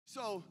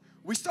So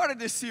we started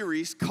this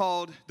series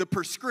called The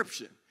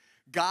Prescription.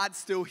 God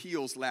Still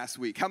Heals last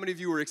week. How many of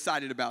you were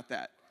excited about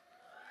that?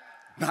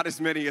 Not as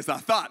many as I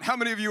thought. How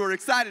many of you were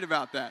excited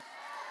about that?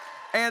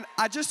 And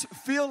I just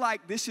feel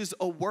like this is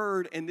a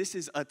word and this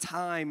is a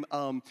time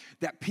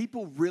that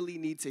people really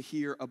need to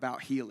hear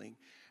about healing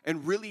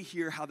and really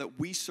hear how that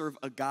we serve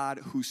a God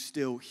who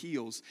still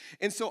heals.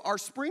 And so our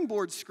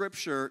springboard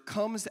scripture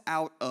comes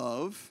out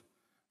of,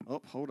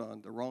 oh, hold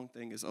on, the wrong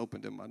thing is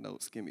opened in my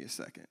notes. Give me a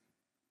second.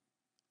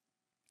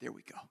 There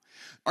we go.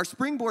 Our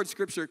springboard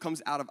scripture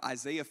comes out of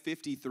Isaiah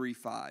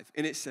 53:5,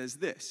 and it says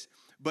this: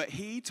 "But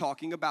he,"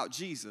 talking about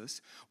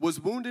Jesus, "was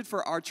wounded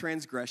for our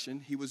transgression,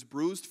 he was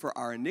bruised for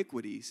our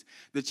iniquities.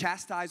 The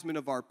chastisement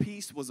of our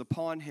peace was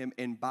upon him,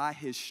 and by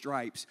his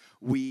stripes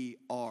we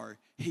are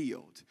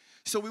healed."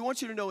 So we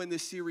want you to know in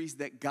this series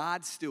that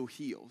God still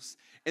heals,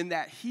 and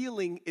that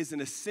healing is an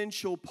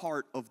essential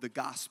part of the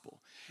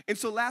gospel. And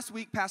so last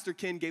week, Pastor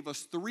Ken gave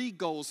us 3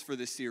 goals for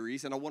this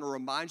series, and I want to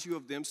remind you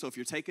of them, so if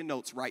you're taking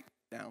notes, write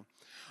down.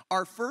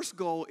 Our first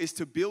goal is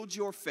to build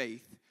your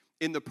faith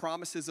in the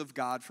promises of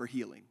God for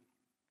healing.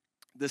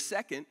 The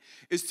second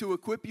is to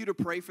equip you to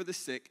pray for the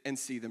sick and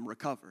see them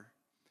recover.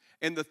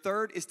 And the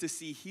third is to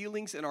see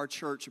healings in our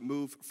church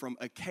move from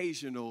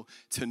occasional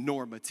to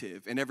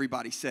normative. And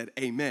everybody said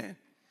amen.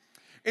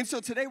 And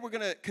so today we're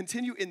going to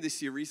continue in this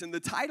series, and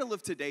the title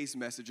of today's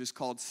message is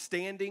called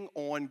Standing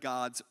on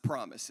God's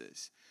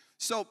Promises.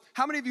 So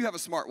how many of you have a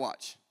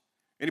smartwatch?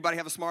 Anybody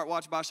have a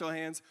smartwatch by show of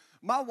hands?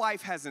 My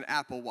wife has an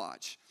Apple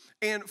Watch.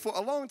 And for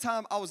a long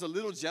time, I was a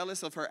little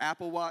jealous of her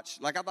Apple Watch.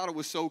 Like, I thought it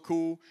was so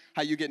cool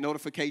how you get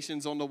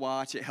notifications on the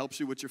watch. It helps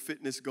you with your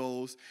fitness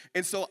goals.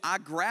 And so I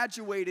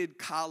graduated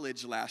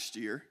college last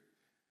year.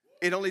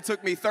 It only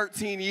took me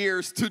 13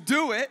 years to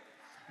do it,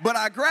 but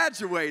I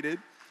graduated.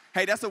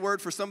 Hey, that's a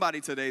word for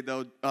somebody today,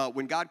 though.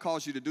 When God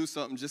calls you to do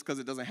something, just because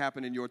it doesn't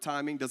happen in your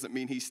timing doesn't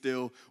mean he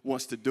still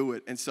wants to do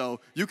it. And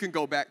so you can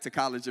go back to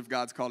college if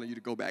God's calling you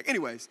to go back.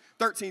 Anyways,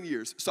 13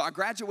 years. So I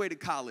graduated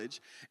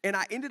college, and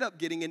I ended up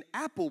getting an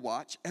Apple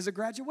Watch as a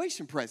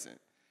graduation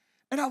present.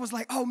 And I was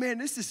like, oh, man,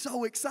 this is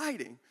so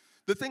exciting.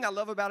 The thing I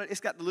love about it, it's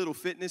got the little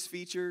fitness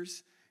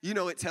features. You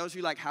know, it tells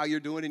you like how you're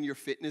doing in your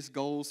fitness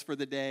goals for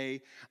the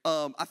day.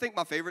 I think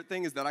my favorite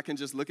thing is that I can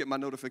just look at my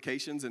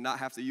notifications and not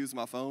have to use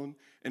my phone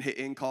and hit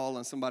end call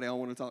on somebody I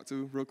want to talk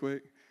to real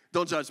quick.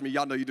 Don't judge me.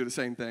 Y'all know you do the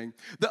same thing.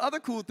 The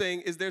other cool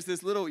thing is there's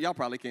this little, y'all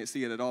probably can't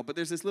see it at all, but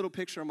there's this little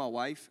picture of my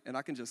wife, and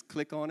I can just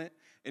click on it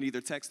and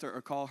either text her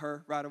or call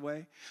her right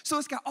away. So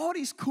it's got all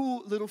these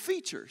cool little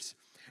features.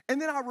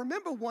 And then I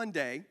remember one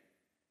day,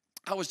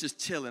 I was just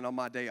chilling on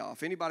my day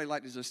off. Anybody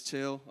like to just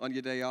chill on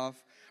your day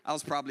off? I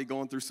was probably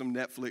going through some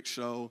Netflix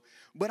show,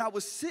 but I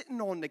was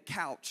sitting on the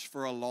couch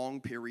for a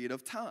long period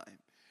of time.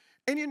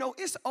 And you know,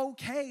 it's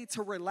okay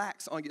to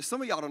relax on your,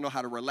 some of y'all don't know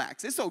how to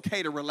relax. It's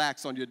okay to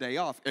relax on your day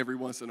off every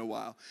once in a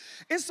while.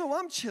 And so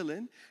I'm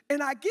chilling,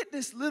 and I get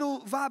this little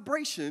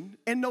vibration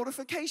and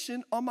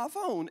notification on my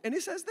phone, and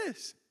it says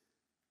this: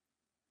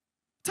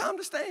 time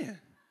to stand.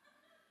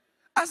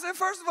 I said,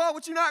 first of all,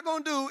 what you're not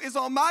gonna do is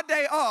on my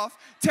day off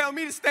tell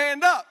me to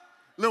stand up,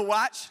 little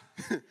watch.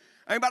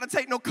 I ain't about to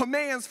take no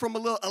commands from a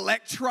little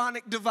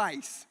electronic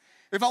device.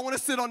 If I want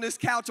to sit on this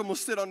couch, I'm going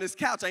to sit on this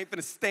couch. I ain't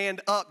going to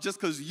stand up just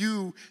because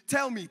you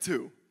tell me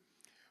to.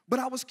 But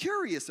I was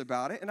curious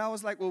about it, and I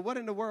was like, well, what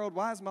in the world?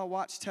 Why is my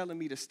watch telling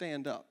me to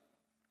stand up?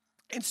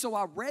 And so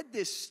I read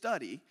this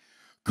study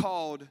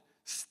called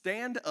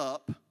Stand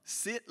Up,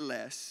 Sit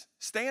Less,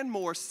 Stand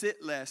More,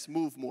 Sit Less,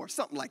 Move More,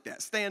 something like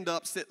that. Stand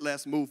up, sit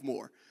less, move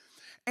more.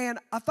 And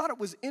I thought it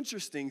was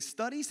interesting.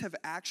 Studies have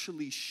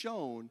actually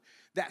shown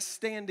that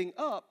standing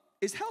up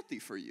is healthy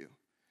for you.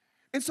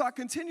 And so I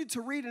continued to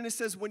read, and it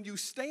says when you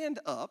stand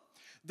up,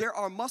 there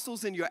are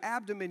muscles in your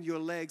abdomen, your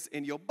legs,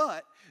 and your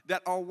butt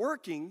that are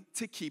working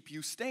to keep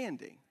you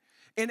standing.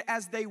 And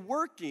as they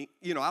working,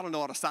 you know, I don't know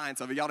all the science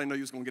of it. Y'all didn't know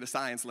you was going to get a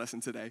science lesson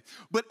today.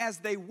 But as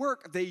they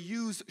work, they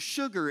use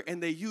sugar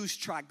and they use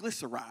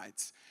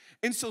triglycerides.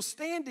 And so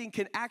standing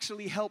can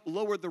actually help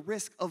lower the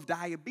risk of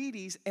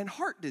diabetes and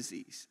heart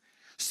disease.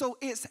 So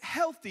it's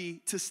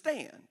healthy to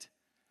stand.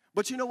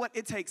 But you know what?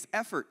 It takes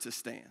effort to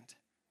stand.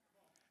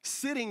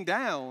 Sitting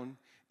down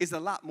is a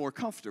lot more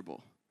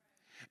comfortable.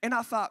 And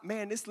I thought,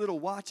 man, this little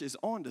watch is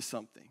onto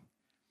something.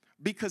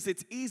 Because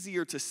it's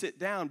easier to sit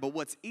down, but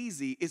what's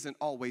easy isn't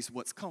always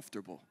what's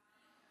comfortable.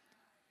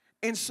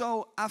 And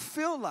so I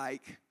feel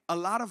like a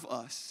lot of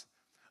us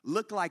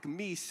look like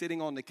me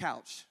sitting on the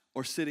couch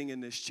or sitting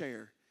in this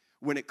chair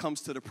when it comes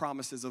to the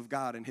promises of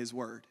God and his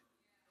word.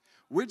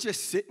 We're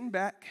just sitting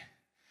back,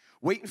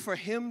 waiting for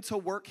him to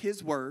work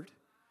his word,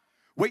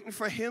 waiting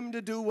for him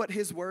to do what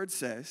his word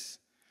says,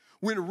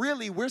 when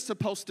really we're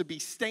supposed to be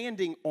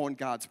standing on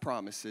God's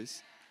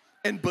promises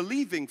and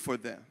believing for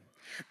them.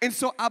 And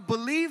so I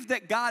believe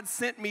that God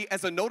sent me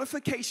as a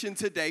notification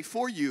today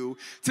for you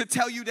to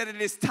tell you that it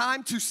is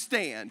time to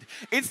stand.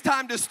 It's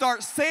time to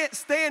start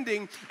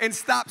standing and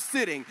stop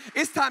sitting.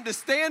 It's time to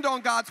stand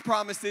on God's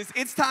promises.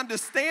 It's time to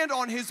stand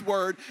on his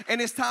word.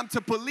 And it's time to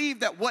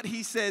believe that what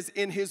he says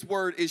in his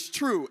word is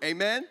true.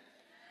 Amen?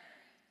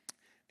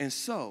 And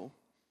so,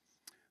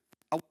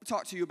 I want to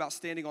talk to you about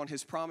standing on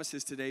his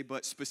promises today,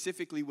 but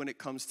specifically when it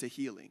comes to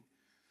healing.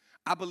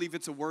 I believe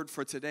it's a word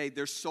for today.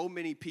 There's so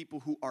many people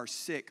who are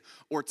sick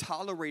or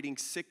tolerating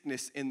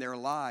sickness in their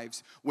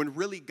lives when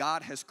really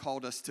God has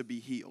called us to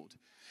be healed.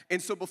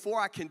 And so before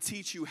I can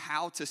teach you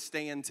how to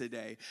stand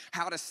today,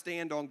 how to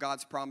stand on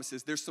God's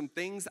promises, there's some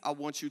things I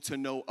want you to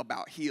know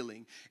about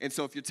healing. And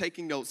so if you're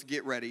taking notes,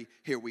 get ready.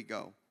 Here we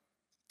go.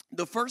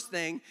 The first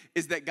thing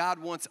is that God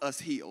wants us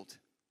healed.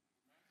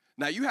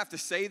 Now you have to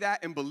say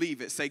that and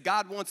believe it. Say,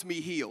 God wants me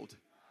healed.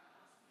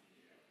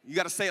 You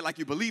got to say it like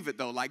you believe it,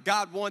 though. Like,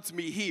 God wants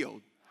me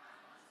healed.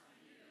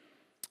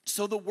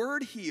 So the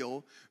word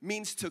heal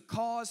means to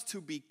cause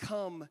to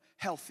become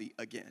healthy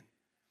again.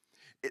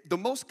 The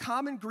most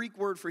common Greek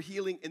word for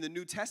healing in the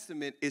New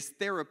Testament is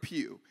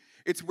therapeu.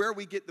 It's where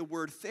we get the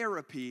word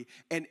therapy,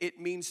 and it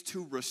means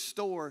to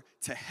restore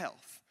to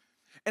health.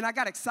 And I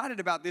got excited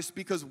about this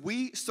because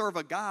we serve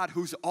a God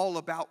who's all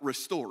about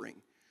restoring.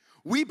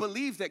 We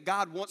believe that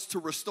God wants to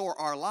restore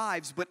our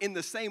lives, but in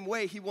the same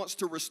way he wants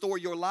to restore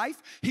your life,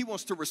 he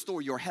wants to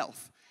restore your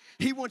health.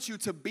 He wants you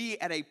to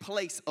be at a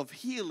place of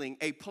healing,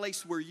 a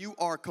place where you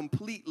are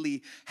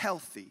completely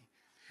healthy.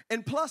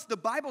 And plus, the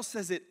Bible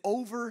says it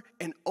over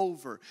and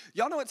over.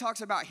 Y'all know it talks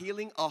about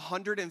healing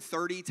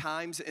 130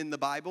 times in the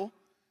Bible?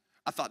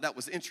 I thought that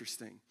was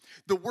interesting.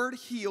 The word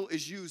heal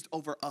is used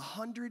over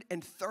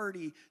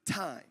 130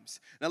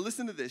 times. Now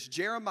listen to this.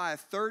 Jeremiah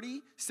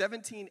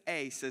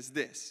 30:17a says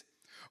this.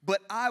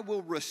 But I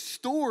will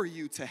restore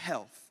you to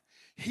health.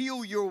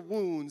 Heal your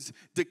wounds,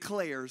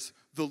 declares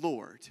the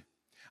Lord.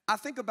 I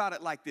think about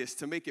it like this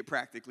to make it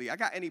practically. I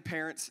got any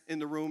parents in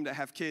the room that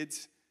have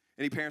kids?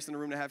 Any parents in the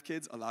room that have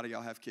kids? A lot of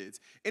y'all have kids.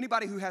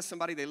 Anybody who has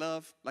somebody they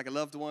love, like a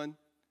loved one?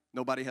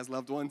 Nobody has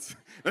loved ones?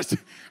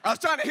 I was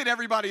trying to hit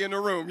everybody in the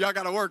room. Y'all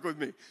got to work with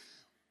me.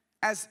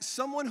 As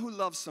someone who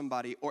loves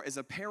somebody or as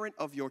a parent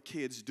of your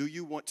kids, do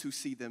you want to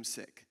see them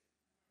sick?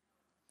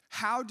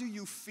 How do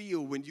you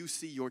feel when you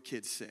see your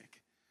kids sick?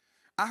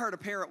 I heard a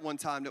parent one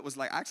time that was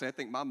like, actually, I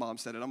think my mom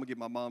said it. I'm going to give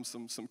my mom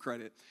some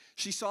credit.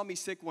 She saw me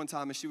sick one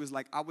time, and she was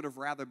like, I would have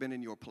rather been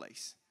in your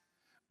place.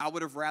 I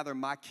would have rather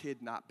my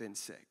kid not been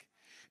sick.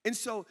 And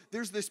so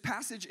there's this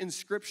passage in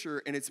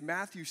Scripture, and it's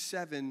Matthew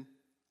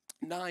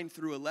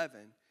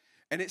 7:9-11.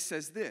 And it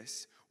says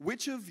this,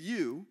 which of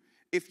you,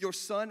 if your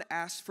son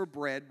asks for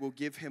bread, will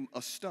give him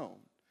a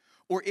stone?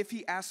 Or if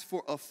he asks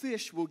for a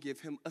fish, will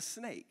give him a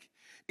snake?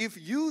 If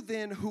you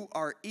then who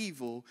are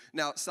evil,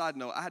 now side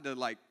note, I had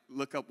to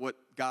look up what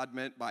God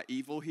meant by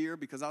evil here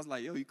because I was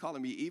like, yo, you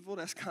calling me evil?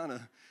 That's kind of,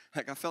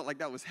 I felt like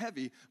that was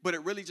heavy, but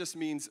it really just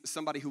means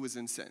somebody who was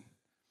in sin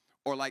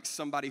or like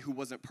somebody who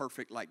wasn't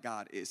perfect like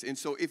God is. And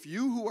so if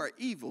you who are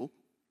evil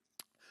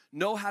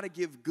know how to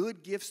give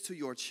good gifts to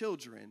your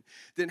children,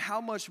 then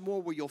how much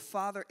more will your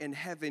Father in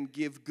heaven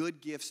give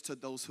good gifts to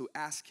those who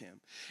ask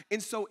him?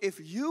 And so if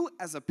you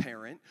as a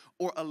parent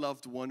or a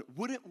loved one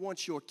wouldn't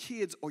want your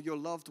kids or your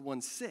loved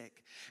one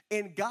sick,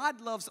 and God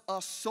loves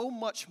us so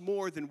much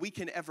more than we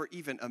can ever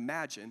even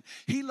imagine,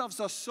 he loves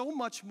us so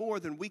much more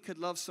than we could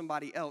love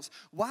somebody else,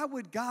 why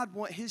would God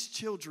want his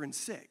children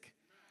sick?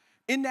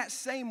 In that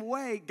same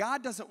way,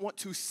 God doesn't want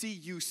to see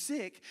you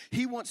sick.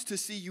 He wants to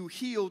see you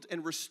healed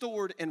and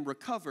restored and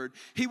recovered.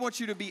 He wants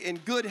you to be in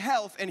good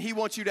health, and he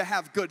wants you to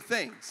have good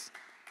things.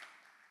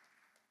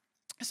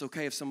 It's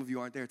okay if some of you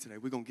aren't there today.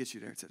 We're going to get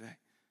you there today.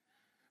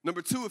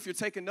 Number two, if you're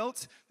taking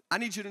notes, I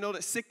need you to know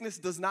that sickness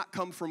does not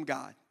come from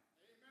God.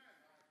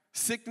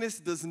 Sickness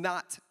does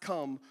not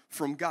come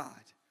from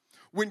God.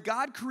 When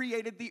God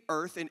created the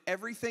earth and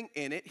everything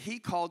in it, he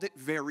called it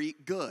very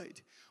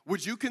good.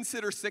 Would you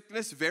consider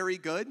sickness very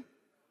good?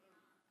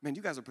 Man,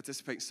 you guys are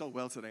participating so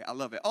well today. I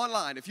love it.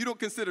 Online, if you don't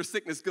consider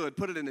sickness good,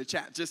 put it in the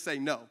chat. Just say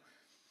no.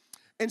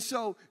 And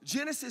so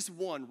Genesis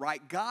 1, right?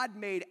 God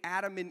made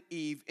Adam and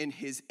Eve in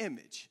his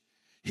image.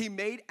 He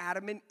made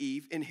Adam and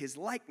Eve in his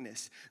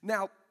likeness.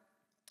 Now,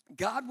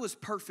 God was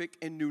perfect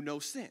and knew no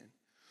sin.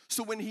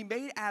 So when he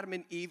made Adam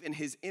and Eve in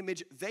his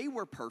image, they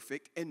were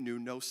perfect and knew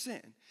no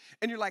sin.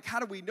 And you're like, how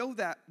do we know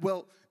that?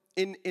 Well,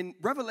 in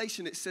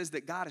Revelation, it says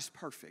that God is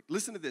perfect.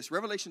 Listen to this,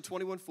 Revelation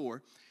 21:4.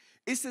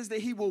 It says that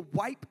he will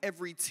wipe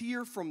every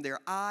tear from their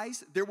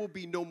eyes. There will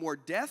be no more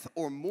death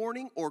or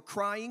mourning or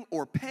crying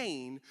or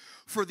pain,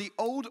 for the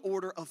old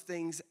order of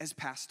things has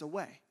passed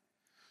away.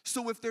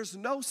 So if there's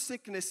no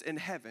sickness in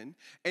heaven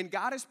and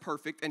God is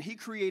perfect and he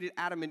created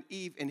Adam and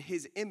Eve in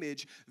his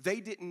image, they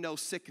didn't know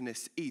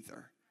sickness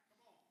either.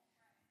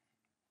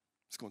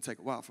 It's going to take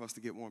a while for us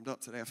to get warmed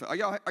up today. Are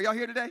y'all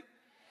here today?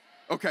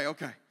 Okay.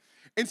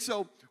 And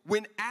so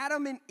when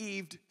Adam and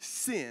Eve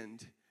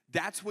sinned,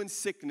 that's when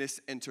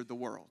sickness entered the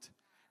world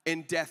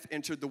and death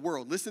entered the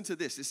world. Listen to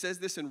this. It says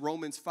this in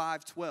Romans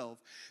 5:12.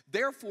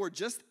 Therefore,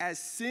 just as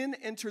sin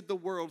entered the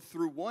world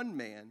through one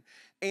man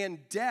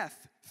and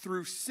death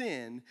through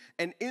sin,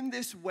 and in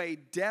this way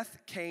death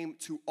came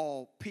to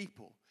all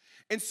people.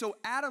 And so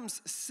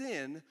Adam's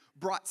sin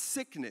brought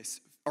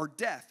sickness or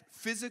death,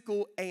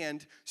 physical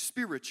and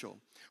spiritual.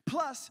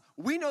 Plus,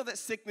 we know that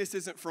sickness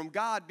isn't from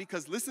God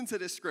because listen to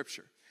this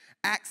scripture.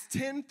 Acts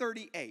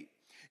 10:38.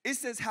 It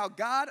says how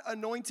God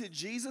anointed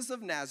Jesus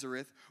of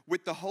Nazareth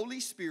with the Holy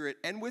Spirit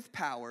and with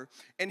power,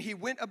 and he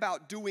went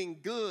about doing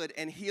good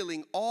and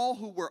healing all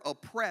who were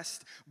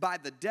oppressed by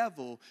the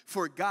devil,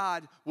 for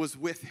God was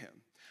with him.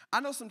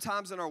 I know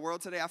sometimes in our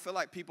world today, I feel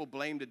like people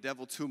blame the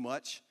devil too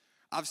much.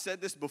 I've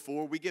said this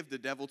before, we give the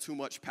devil too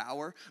much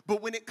power.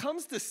 But when it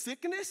comes to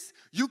sickness,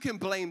 you can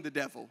blame the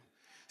devil.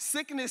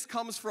 Sickness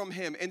comes from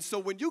him. And so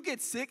when you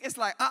get sick, it's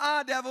like,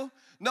 devil.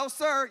 No,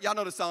 sir. Y'all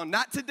know the song,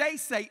 not today,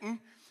 Satan.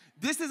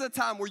 This is a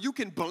time where you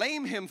can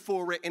blame him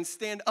for it and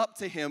stand up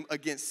to him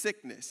against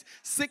sickness.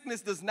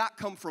 Sickness does not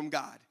come from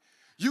God.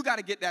 You got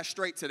to get that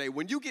straight today.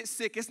 When you get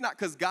sick, it's not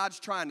because God's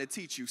trying to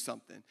teach you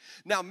something.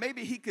 Now,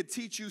 maybe he could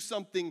teach you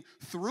something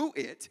through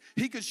it.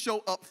 He could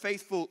show up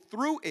faithful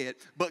through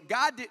it, but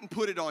God didn't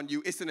put it on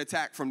you. It's an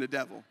attack from the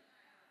devil.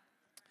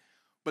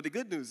 But the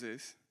good news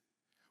is,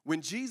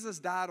 when Jesus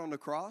died on the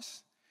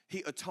cross,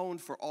 he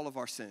atoned for all of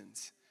our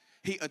sins.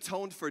 He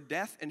atoned for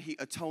death and he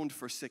atoned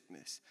for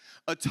sickness.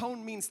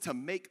 Atone means to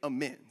make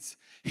amends.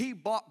 He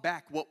bought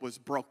back what was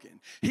broken.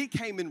 He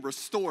came and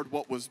restored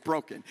what was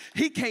broken.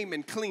 He came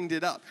and cleaned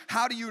it up.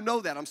 How do you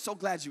know that? I'm so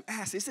glad you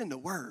asked. It's in the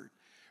word.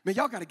 Man,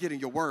 y'all got to get in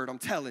your word, I'm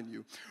telling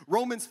you.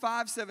 Romans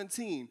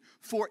 5:17,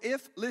 for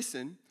if,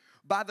 listen,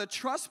 by the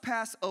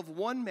trespass of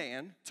one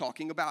man,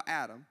 talking about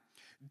Adam,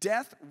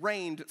 death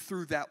reigned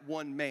through that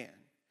one man.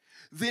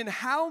 Then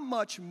how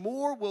much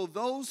more will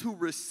those who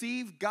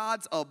receive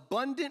God's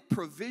abundant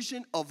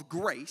provision of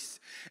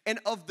grace and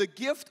of the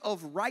gift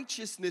of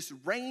righteousness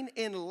reign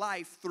in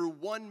life through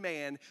one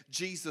man,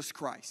 Jesus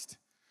Christ?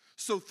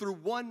 So through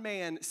one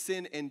man,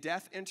 sin and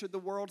death entered the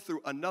world.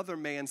 Through another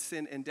man,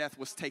 sin and death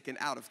was taken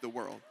out of the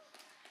world.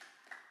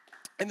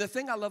 And the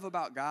thing I love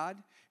about God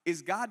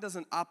is God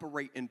doesn't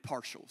operate in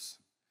partials.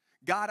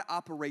 God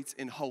operates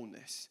in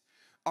wholeness.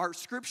 Our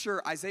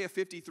scripture, Isaiah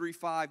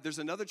 53:5, there's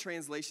another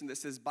translation that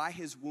says, by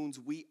his wounds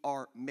we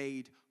are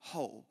made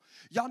whole.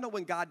 Y'all know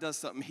when God does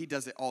something, he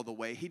does it all the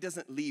way. He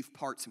doesn't leave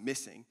parts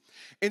missing.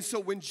 And so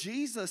when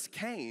Jesus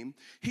came,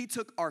 he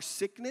took our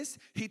sickness,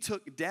 he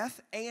took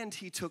death, and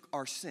he took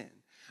our sin.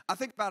 I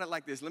think about it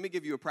like this. Let me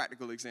give you a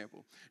practical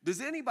example. Does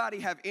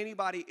anybody have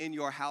anybody in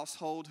your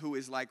household who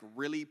is like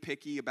really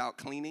picky about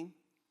cleaning?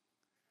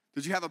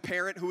 Did you have a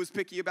parent who was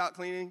picky about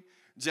cleaning?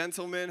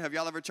 Gentlemen, have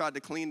y'all ever tried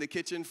to clean the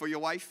kitchen for your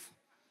wife?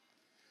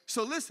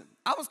 So listen,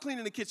 I was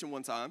cleaning the kitchen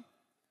one time,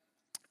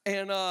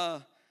 and,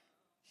 I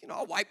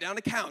wiped down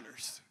the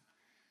counters.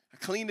 I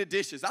cleaned the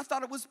dishes. I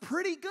thought it was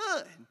pretty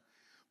good,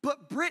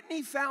 but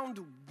Brittany found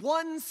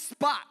one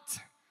spot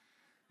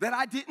that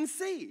I didn't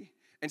see,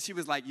 and she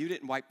was like, you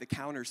didn't wipe the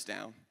counters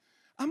down.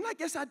 I'm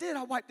like, yes, I did.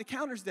 I wiped the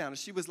counters down, and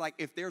she was like,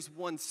 if there's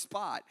one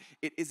spot,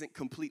 it isn't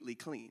completely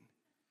clean.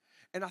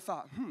 And I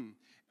thought,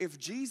 if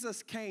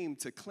Jesus came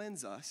to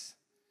cleanse us,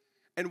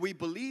 and we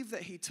believe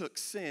that he took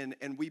sin,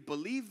 and we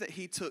believe that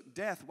he took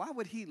death, why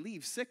would he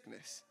leave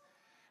sickness?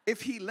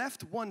 If he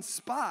left one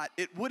spot,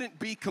 it wouldn't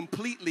be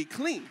completely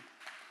clean.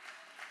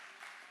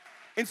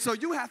 And so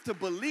you have to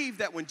believe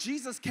that when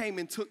Jesus came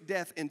and took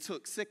death and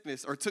took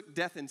sickness, or took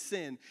death and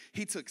sin,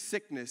 he took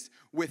sickness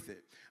with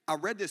it. I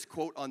read this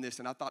quote on this,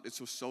 and I thought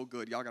this was so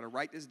good. Y'all got to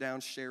write this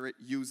down, share it,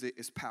 use it.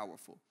 It's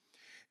powerful.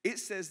 It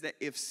says that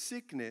if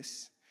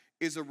sickness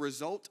is a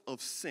result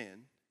of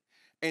sin,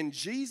 and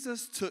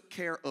Jesus took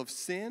care of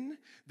sin,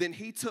 then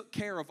he took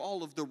care of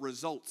all of the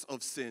results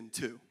of sin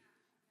too.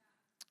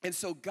 And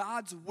so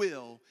God's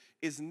will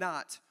is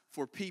not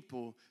for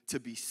people to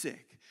be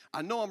sick.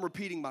 I know I'm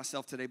repeating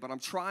myself today, but I'm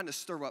trying to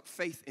stir up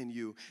faith in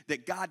you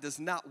that God does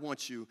not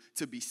want you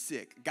to be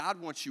sick. God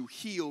wants you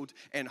healed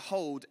and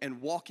whole and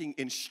walking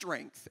in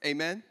strength.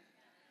 Amen?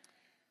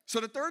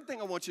 So the third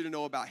thing I want you to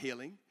know about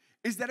healing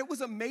is that it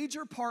was a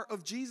major part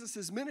of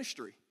Jesus'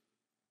 ministry.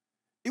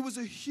 It was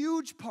a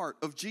huge part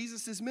of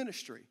Jesus'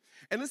 ministry.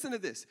 And listen to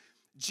this.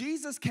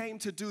 Jesus came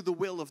to do the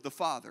will of the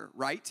Father,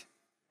 right?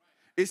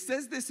 It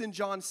says this in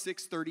John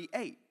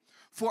 6:38.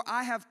 For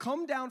I have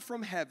come down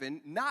from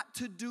heaven not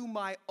to do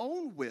my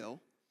own will,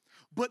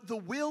 but the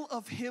will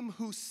of him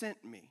who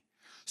sent me.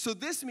 So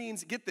this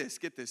means, get this,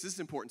 this is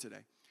important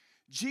today.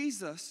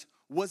 Jesus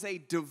was a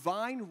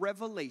divine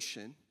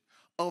revelation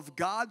of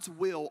God's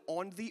will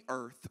on the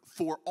earth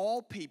for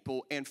all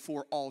people and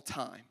for all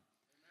time.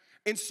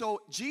 And so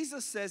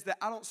Jesus says that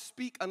I don't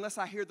speak unless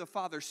I hear the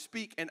Father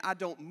speak, and I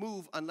don't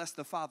move unless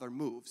the Father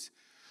moves.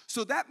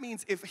 So that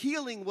means if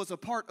healing was a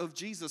part of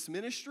Jesus'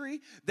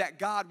 ministry, that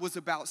God was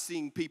about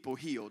seeing people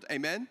healed.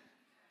 Amen?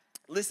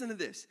 Listen to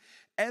this.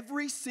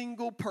 Every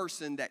single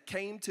person that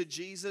came to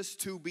Jesus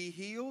to be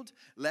healed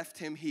left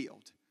him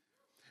healed.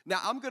 Now,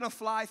 I'm going to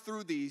fly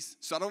through these,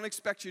 so I don't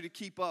expect you to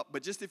keep up,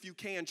 but just if you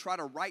can, try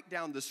to write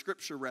down the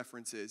scripture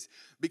references,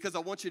 because I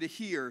want you to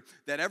hear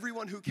that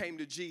everyone who came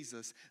to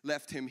Jesus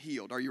left him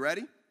healed. Are you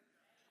ready?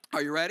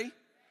 Are you ready?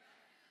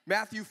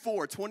 Matthew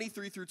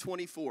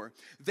 4:23-24.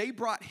 They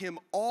brought him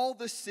all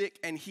the sick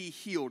and he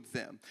healed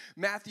them.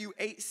 Matthew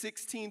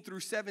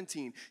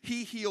 8:16-17.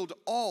 He healed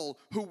all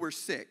who were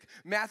sick.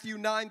 Matthew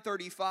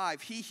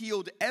 9:35. He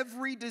healed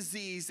every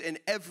disease and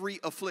every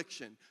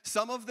affliction.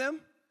 Some of them,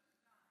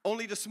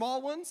 only the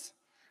small ones.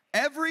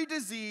 Every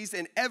disease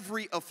and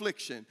every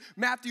affliction.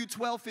 Matthew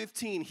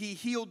 12:15, he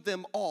healed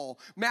them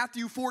all.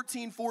 Matthew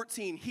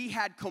 14:14, he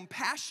had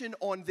compassion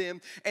on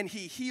them and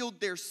he healed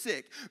their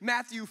sick.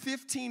 Matthew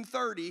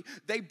 15:30,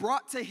 they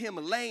brought to him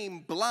lame,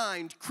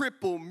 blind,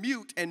 crippled,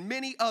 mute, and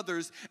many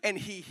others, and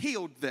he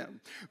healed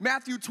them.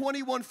 Matthew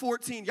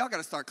 21:14, y'all got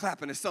to start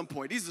clapping at some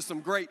point. These are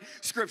some great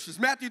scriptures.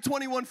 Matthew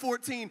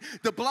 21:14,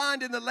 the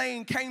blind and the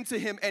lame came to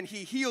him and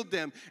he healed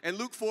them. And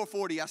Luke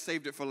 4:40, I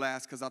saved it for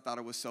last because I thought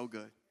it was so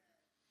good.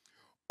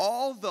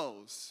 All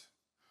those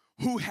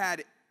who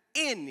had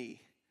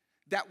any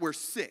that were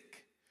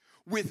sick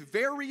with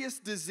various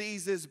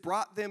diseases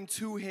brought them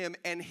to him,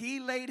 and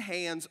he laid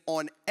hands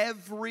on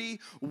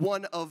every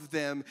one of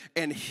them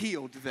and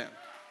healed them.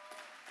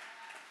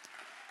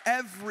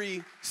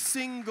 Every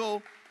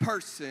single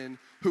person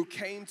who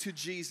came to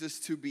Jesus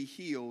to be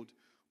healed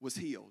was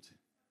healed.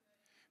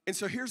 And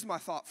so here's my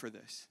thought for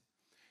this.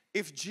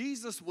 If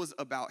Jesus was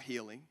about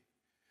healing,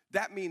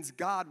 that means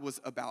God was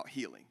about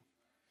healing.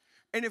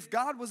 And if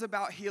God was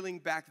about healing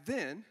back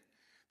then,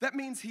 that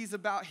means he's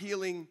about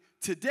healing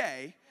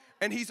today.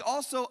 And he's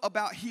also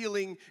about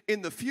healing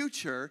in the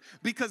future,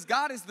 because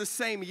God is the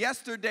same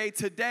yesterday,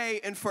 today,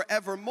 and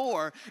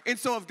forevermore. And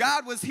so if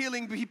God was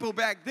healing people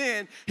back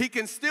then, he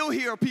can still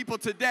heal people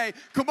today.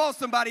 Come on,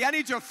 somebody. I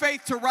need your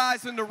faith to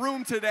rise in the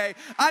room today.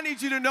 I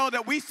need you to know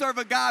that we serve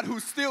a God who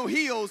still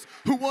heals,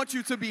 who wants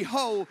you to be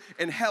whole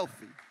and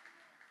healthy.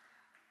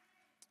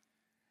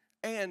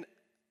 And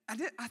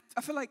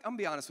I feel like, I'm going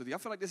to be honest with you, I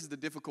feel like this is the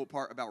difficult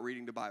part about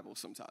reading the Bible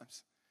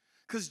sometimes.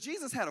 Because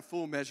Jesus had a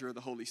full measure of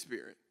the Holy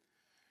Spirit.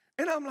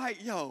 And I'm like,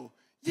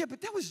 yeah,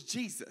 but that was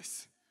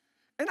Jesus.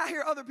 And I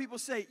hear other people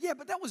say, yeah,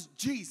 but that was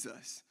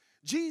Jesus.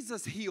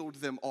 Jesus healed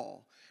them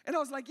all. And I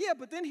was like, yeah,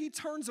 but then he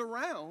turns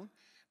around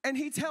and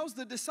he tells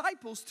the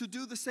disciples to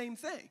do the same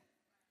thing.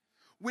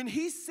 When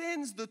he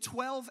sends the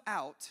 12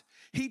 out,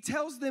 he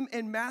tells them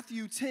in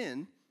Matthew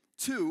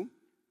 10:2,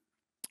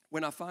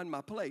 when I find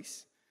my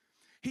place,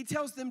 he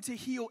tells them to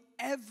heal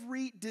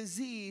every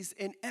disease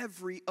and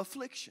every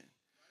affliction.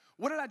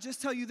 What did I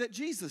just tell you that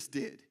Jesus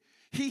did?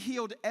 He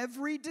healed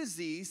every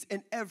disease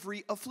and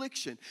every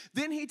affliction.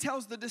 Then he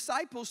tells the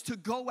disciples to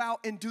go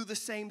out and do the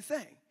same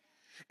thing.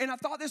 And I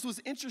thought this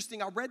was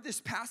interesting. I read this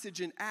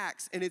passage in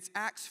Acts, and it's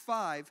Acts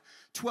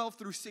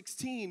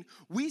 5:12-16.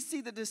 We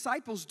see the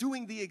disciples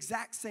doing the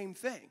exact same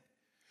thing.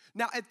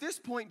 Now, at this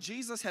point,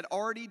 Jesus had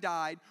already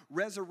died,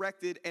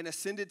 resurrected, and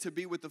ascended to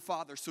be with the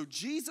Father. So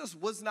Jesus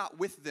was not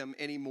with them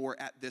anymore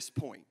at this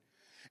point.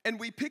 And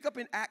we pick up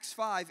in Acts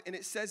 5, and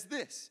it says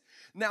this: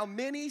 now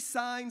many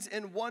signs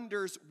and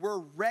wonders were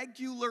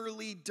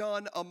regularly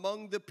done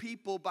among the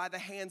people by the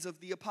hands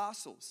of the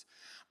apostles.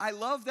 I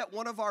love that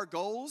one of our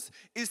goals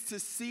is to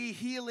see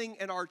healing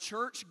in our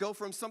church go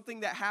from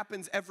something that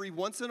happens every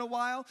once in a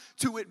while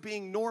to it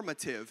being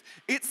normative.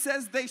 It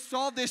says they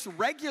saw this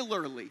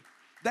regularly,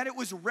 that it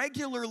was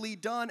regularly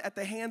done at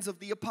the hands of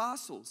the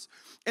apostles.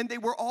 And they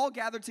were all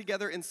gathered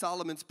together in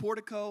Solomon's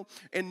portico,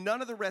 and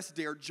none of the rest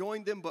dared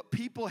join them, but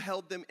people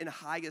held them in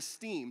high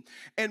esteem.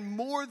 And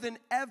more than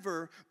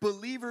ever,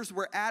 believers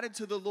were added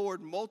to the Lord,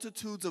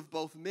 multitudes of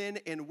both men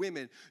and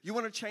women. You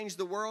want to change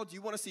the world?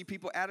 You want to see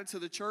people added to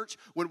the church?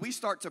 When we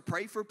start to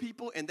pray for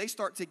people and they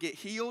start to get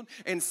healed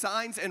and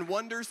signs and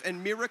wonders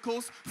and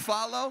miracles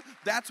follow,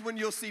 that's when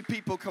you'll see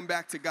people come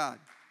back to God.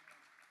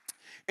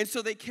 And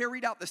so they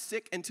carried out the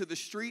sick into the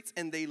streets,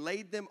 and they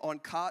laid them on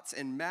cots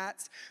and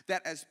mats,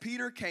 that as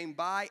Peter came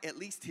by, at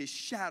least his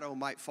shadow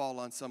might fall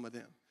on some of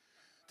them.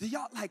 Do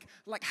y'all,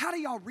 like how do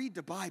y'all read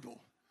the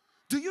Bible?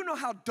 Do you know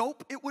how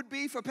dope it would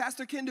be for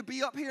Pastor Ken to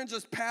be up here and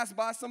just pass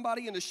by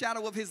somebody and the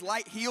shadow of his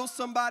light heal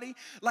somebody?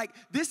 Like,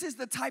 this is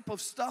the type of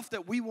stuff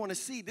that we want to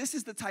see. This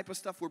is the type of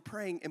stuff we're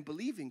praying and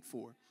believing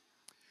for.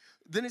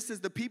 Then it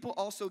says, the people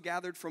also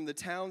gathered from the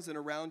towns and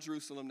around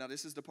Jerusalem. Now,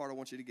 this is the part I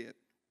want you to get.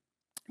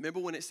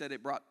 Remember when it said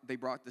they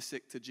brought the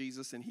sick to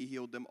Jesus and he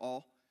healed them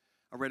all?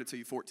 I read it to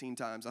you 14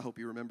 times. I hope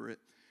you remember it.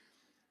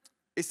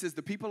 It says,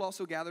 the people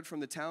also gathered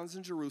from the towns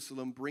in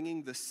Jerusalem,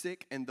 bringing the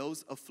sick and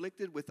those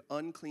afflicted with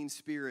unclean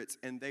spirits.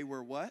 And they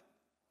were what?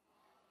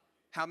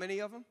 How many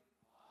of them?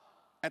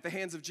 At the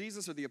hands of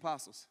Jesus or the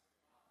apostles?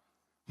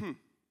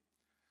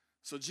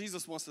 So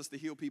Jesus wants us to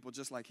heal people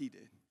just like he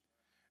did.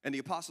 And the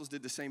apostles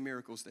did the same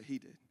miracles that he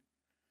did.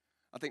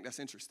 I think that's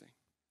interesting.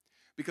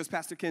 Because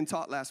Pastor Ken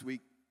taught last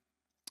week,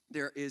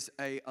 there is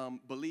a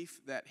belief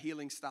that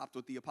healing stopped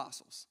with the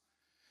apostles.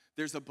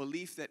 There's a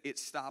belief that it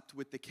stopped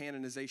with the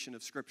canonization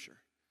of Scripture.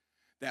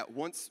 That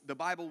once the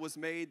Bible was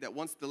made, that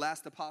once the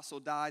last apostle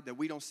died, that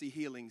we don't see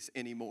healings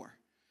anymore.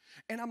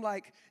 And I'm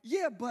like,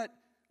 yeah, but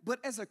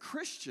as a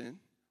Christian,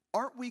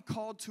 aren't we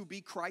called to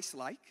be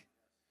Christ-like?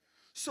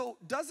 So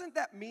doesn't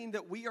that mean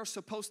that we are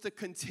supposed to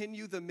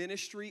continue the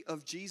ministry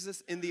of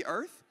Jesus in the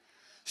earth?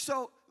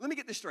 So let me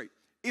get this straight.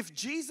 If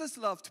Jesus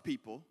loved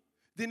people,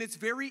 then it's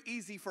very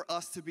easy for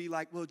us to be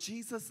like, well,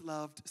 Jesus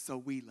loved, so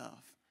we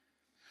love.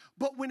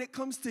 But when it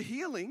comes to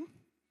healing,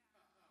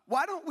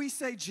 why don't we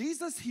say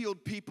Jesus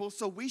healed people,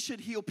 so we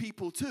should heal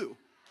people too?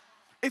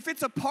 If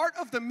it's a part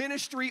of the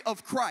ministry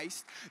of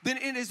Christ, then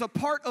it is a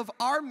part of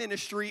our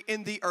ministry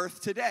in the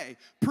earth today.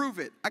 Prove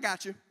it. I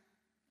got you.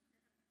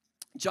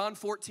 John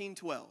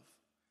 14:12.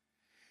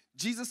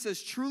 Jesus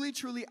says, truly,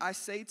 truly, I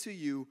say to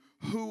you,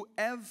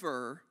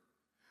 whoever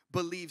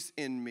believes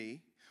in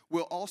me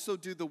will also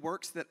do the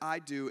works that I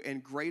do,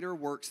 and greater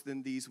works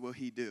than these will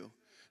he do.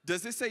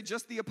 Does it say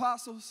just the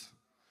apostles?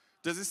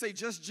 Does it say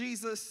just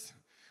Jesus?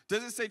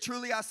 Does it say,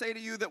 truly, I say to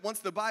you that once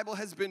the Bible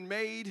has been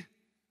made?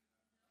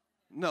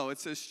 No, it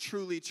says,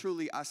 truly,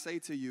 truly, I say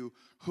to you,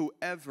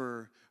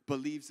 whoever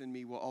believes in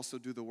me will also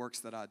do the works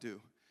that I do.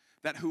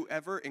 That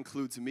whoever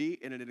includes me,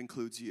 and it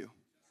includes you.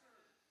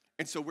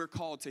 And so we're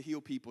called to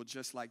heal people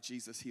just like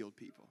Jesus healed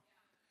people.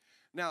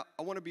 Now,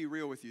 I want to be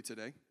real with you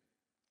today.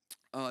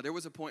 There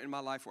was a point in my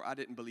life where I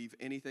didn't believe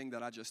anything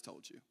that I just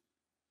told you.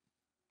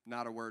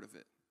 Not a word of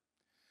it.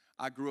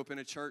 I grew up in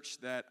a church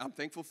that I'm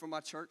thankful for my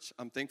church.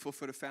 I'm thankful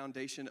for the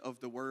foundation of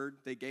the word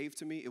they gave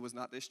to me. It was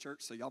not this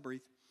church, so y'all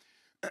breathe.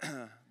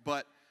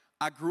 But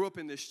I grew up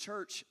in this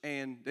church,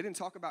 and they didn't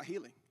talk about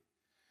healing.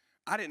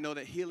 I didn't know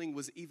that healing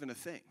was even a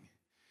thing.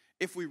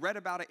 If we read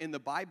about it in the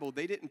Bible,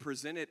 they didn't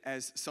present it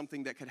as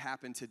something that could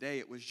happen today.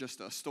 It was just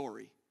a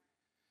story.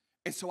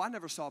 And so I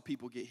never saw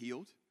people get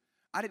healed.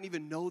 I didn't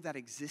even know that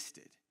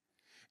existed.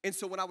 And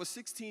so when I was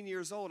 16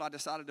 years old, I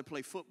decided to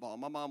play football.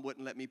 My mom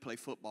wouldn't let me play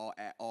football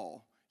at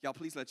all. Y'all,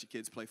 please let your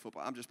kids play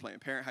football. I'm just playing.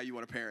 Parent how you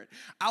want to parent.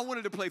 I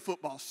wanted to play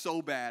football so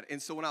bad.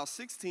 And so when I was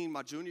 16,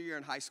 my junior year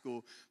in high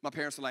school, my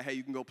parents were like, hey,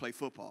 you can go play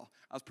football.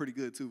 I was pretty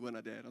good, too, wasn't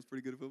I, Dad? I was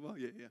pretty good at football?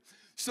 Yeah.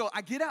 So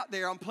I get out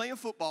there. I'm playing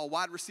football,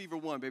 wide receiver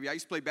 1, baby. I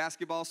used to play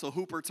basketball, so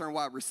hooper turned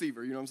wide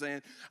receiver. You know what I'm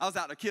saying? I was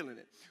out there killing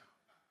it.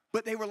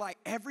 But they were like,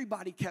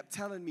 everybody kept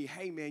telling me,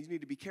 hey, man, you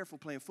need to be careful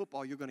playing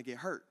football. You're going to get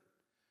hurt.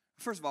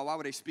 First of all, why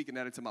were they speaking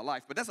that into my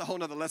life? But that's a whole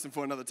nother lesson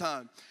for another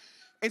time.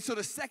 And so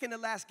the second to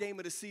last game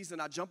of the season,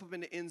 I jump up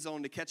in the end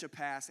zone to catch a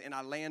pass, and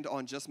I land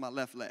on just my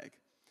left leg.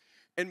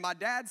 And my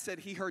dad said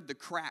he heard the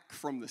crack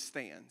from the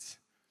stands.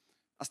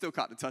 I still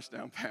caught the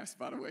touchdown pass,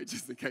 by the way,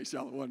 just in case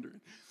y'all are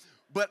wondering.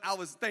 But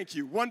thank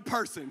you, one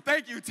person.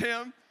 Thank you,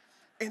 Tim.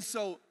 And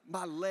so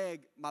my leg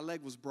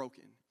was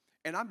broken.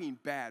 And I mean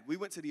bad. We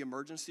went to the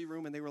emergency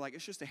room, and they were like,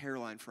 it's just a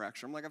hairline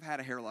fracture. I'm like, I've had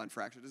a hairline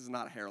fracture. This is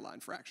not a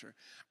hairline fracture.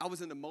 I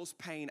was in the most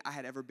pain I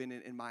had ever been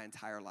in my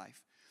entire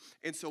life.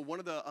 And so one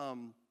of the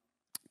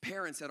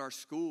parents at our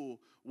school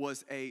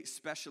was a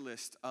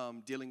specialist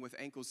dealing with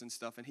ankles and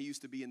stuff, and he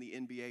used to be in the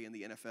NBA and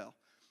the NFL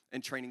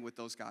and training with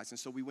those guys. And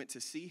so we went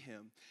to see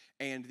him,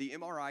 and the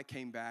MRI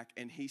came back,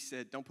 and he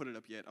said, don't put it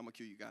up yet, I'm gonna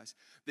cue you guys.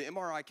 The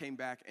MRI came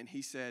back, and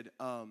he said,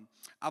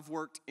 I've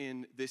worked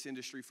in this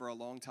industry for a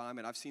long time,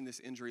 and I've seen this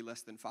injury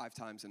less than 5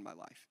 times in my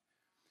life.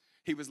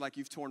 He was like,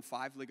 you've torn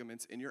 5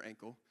 ligaments in your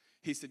ankle.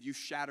 He said, you've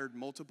shattered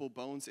multiple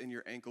bones in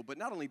your ankle. But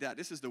not only that,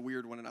 this is the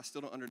weird one, and I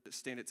still don't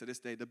understand it to this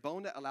day. The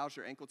bone that allows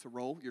your ankle to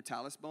roll, your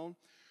talus bone,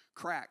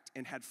 cracked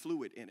and had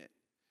fluid in it.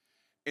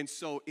 And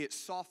so it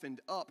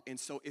softened up, and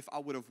so if I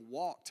would have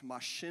walked, my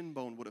shin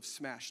bone would have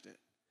smashed it.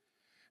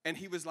 And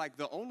he was like,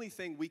 the only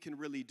thing we can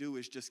really do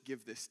is just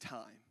give this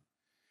time.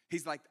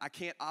 He's like, I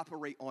can't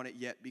operate on it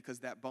yet because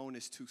that bone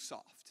is too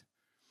soft.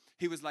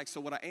 He was like, so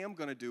what I am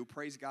going to do,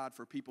 praise God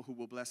for people who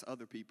will bless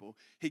other people.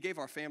 He gave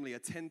our family a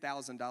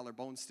 $10,000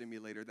 bone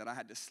stimulator that I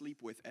had to sleep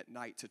with at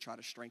night to try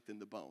to strengthen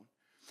the bone.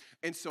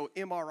 And so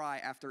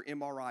MRI after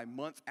MRI,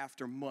 month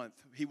after month,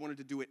 he wanted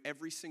to do it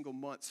every single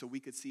month so we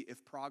could see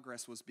if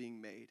progress was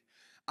being made.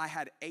 I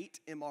had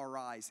 8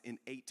 MRIs in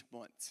 8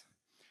 months.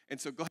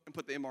 And so go ahead and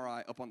put the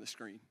MRI up on the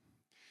screen.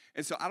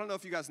 And so I don't know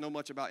if you guys know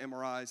much about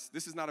MRIs.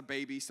 This is not a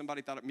baby.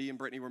 Somebody thought me and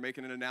Brittany were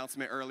making an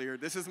announcement earlier.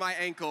 This is my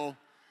ankle.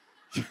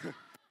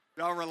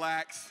 Y'all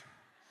relax.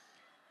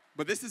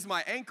 But this is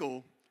my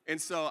ankle,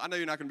 and so I know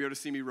you're not going to be able to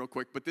see me real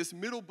quick, but this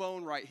middle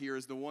bone right here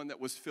is the one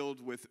that was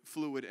filled with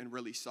fluid and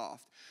really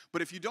soft.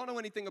 But if you don't know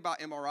anything about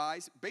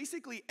MRIs,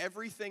 basically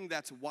everything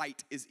that's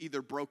white is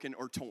either broken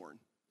or torn.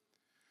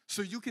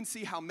 So you can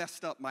see how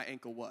messed up my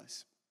ankle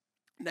was.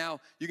 Now,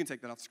 you can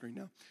take that off the screen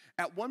now.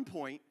 At one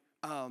point,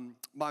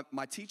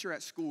 my teacher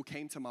at school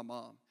came to my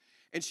mom,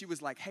 and she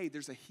was like, hey,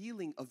 there's a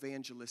healing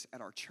evangelist at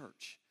our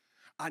church.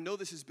 I know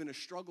this has been a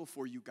struggle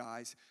for you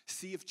guys.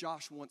 See if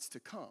Josh wants to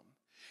come.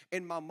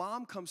 And my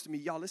mom comes to me.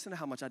 Y'all, listen to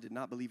how much I did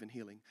not believe in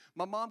healing.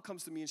 My mom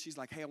comes to me, and she's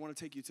like, hey, I want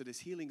to take you to this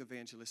healing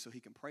evangelist so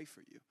he can pray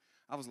for you.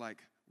 I was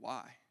like,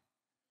 why?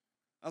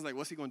 I was like,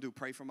 what's he going to do,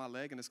 pray for my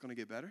leg and it's going to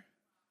get better?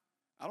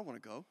 I don't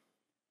want to go.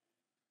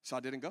 So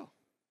I didn't go.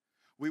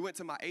 We went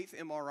to my 8th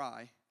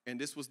MRI, and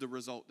this was the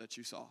result that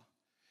you saw.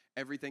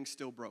 Everything's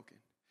still broken.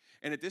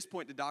 And at this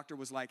point, the doctor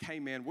was like,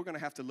 hey, man, we're going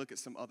to have to look at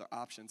some other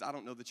options. I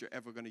don't know that you're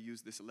ever going to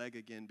use this leg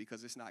again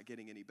because it's not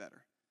getting any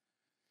better.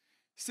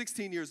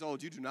 16 years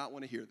old, you do not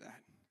want to hear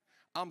that.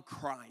 I'm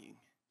crying.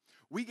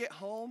 We get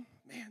home.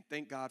 Man,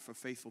 thank God for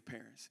faithful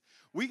parents.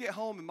 We get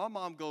home, and my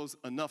mom goes,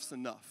 enough's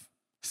enough.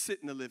 Sit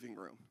in the living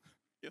room.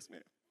 Yes,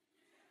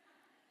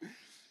 ma'am.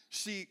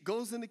 She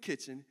goes in the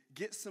kitchen,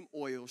 gets some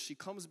oil. She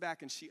comes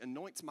back, and she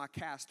anoints my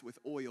cast with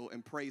oil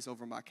and prays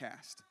over my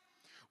cast.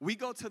 We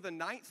go to the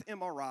 9th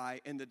MRI,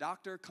 and the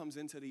doctor comes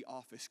into the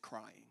office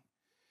crying.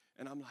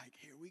 And I'm like,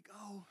 here we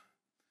go.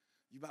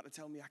 You about to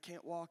tell me I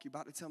can't walk? You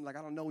about to tell me, like,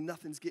 I don't know,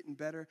 nothing's getting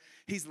better?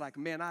 He's like,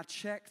 man, I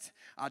checked.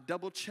 I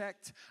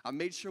double-checked. I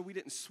made sure we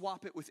didn't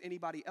swap it with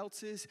anybody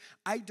else's.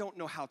 I don't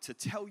know how to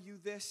tell you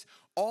this.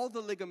 All the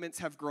ligaments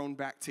have grown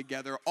back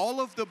together. All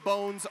of the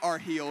bones are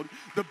healed.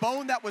 The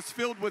bone that was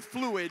filled with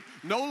fluid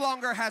no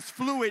longer has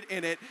fluid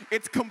in it.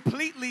 It's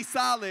completely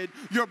solid.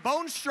 Your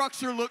bone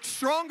structure looks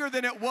stronger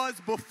than it was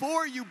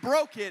before you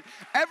broke it.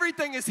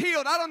 Everything is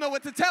healed. I don't know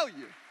what to tell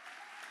you.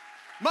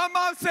 My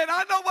mom said,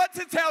 I know what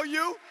to tell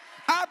you.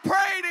 I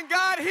prayed and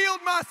God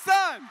healed my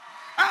son.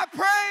 I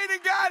prayed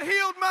and God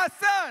healed my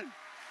son.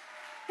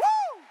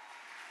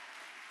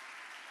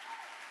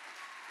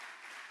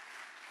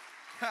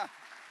 Woo!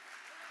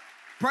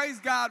 Praise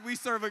God, we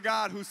serve a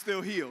God who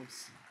still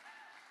heals.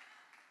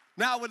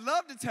 Now, I would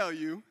love to tell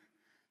you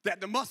that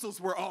the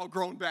muscles were all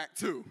grown back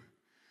too.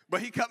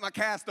 But he cut my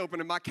cast open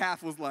and my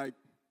calf was like.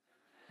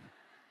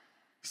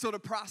 So the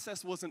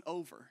process wasn't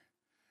over.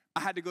 I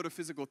had to go to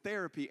physical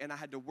therapy, and I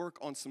had to work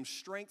on some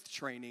strength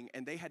training,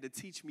 and they had to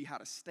teach me how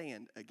to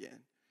stand again.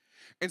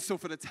 And so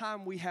for the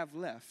time we have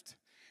left,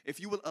 if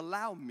you will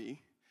allow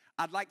me,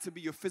 I'd like to be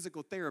your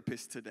physical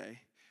therapist today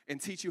and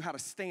teach you how to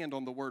stand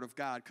on the word of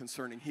God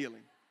concerning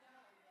healing.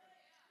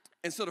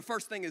 And so the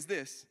first thing is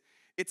this: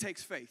 it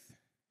takes faith.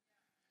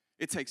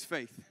 It takes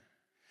faith.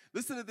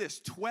 Listen to this.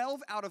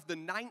 12 out of the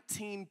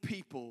 19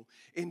 people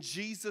in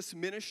Jesus'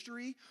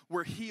 ministry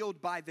were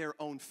healed by their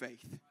own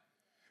faith.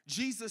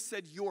 Jesus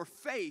said, your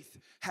faith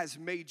has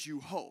made you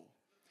whole.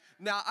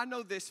 Now, I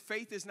know this,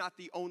 faith is not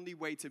the only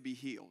way to be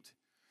healed.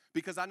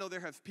 Because I know there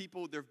have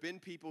been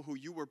people who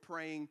you were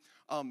praying,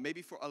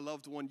 maybe for a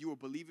loved one, you were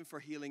believing for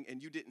healing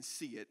and you didn't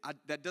see it.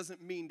 That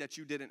doesn't mean that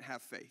you didn't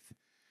have faith.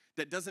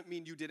 That doesn't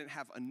mean you didn't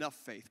have enough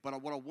faith. But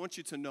what I want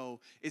you to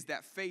know is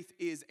that faith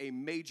is a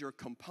major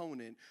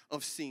component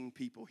of seeing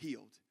people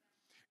healed.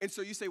 And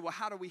so you say, well,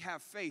 how do we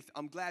have faith?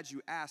 I'm glad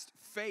you asked.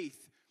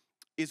 Faith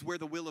is where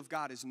the will of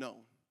God is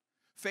known.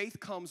 Faith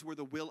comes where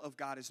the will of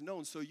God is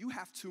known. So you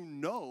have to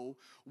know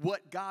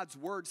what God's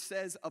word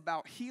says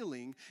about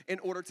healing in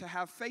order to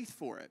have faith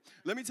for it.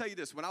 Let me tell you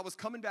this. When I was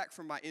coming back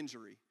from my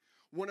injury,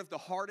 one of the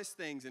hardest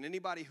things, and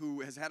anybody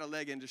who has had a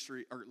leg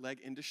injury,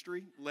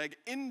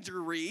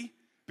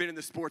 been in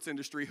the sports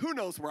industry, who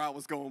knows where I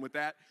was going with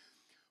that.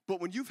 But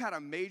when you've had a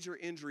major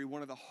injury,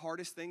 one of the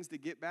hardest things to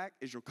get back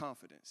is your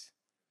confidence.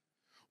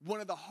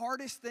 One of the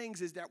hardest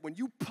things is that when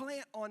you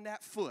plant on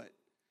that foot,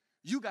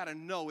 you got to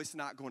know it's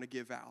not going to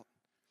give out.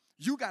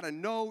 You got to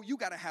know, you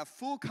got to have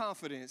full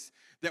confidence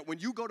that when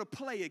you go to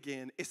play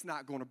again, it's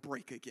not going to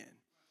break again.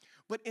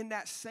 But in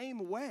that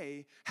same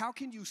way, how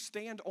can you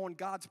stand on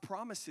God's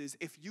promises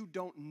if you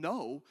don't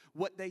know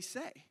what they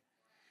say?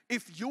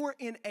 If you're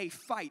in a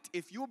fight,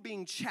 if you're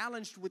being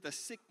challenged with a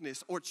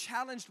sickness or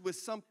challenged with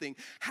something,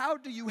 how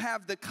do you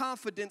have the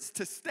confidence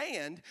to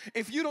stand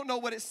if you don't know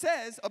what it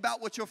says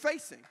about what you're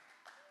facing?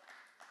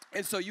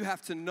 And so you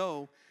have to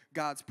know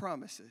God's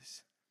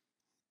promises.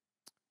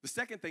 The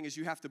second thing is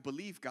you have to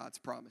believe God's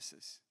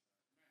promises.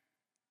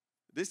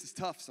 This is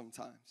tough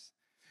sometimes.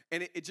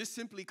 And it just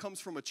simply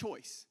comes from a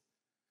choice.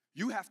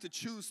 You have to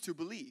choose to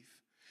believe.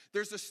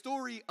 There's a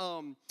story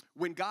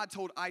when God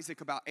told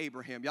Isaac about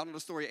Abraham. Y'all know the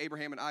story of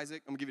Abraham and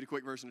Isaac? I'm going to give you the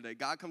quick version today.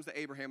 God comes to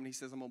Abraham and he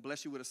says, I'm going to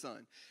bless you with a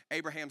son.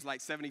 Abraham's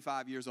like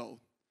 75 years old.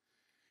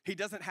 He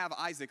doesn't have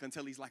Isaac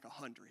until he's like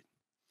 100.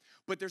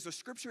 But there's a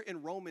scripture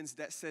in Romans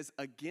that says,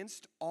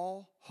 against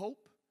all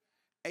hope,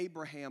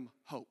 Abraham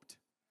hoped.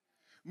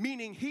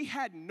 Meaning he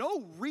had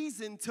no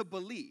reason to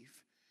believe.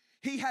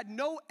 He had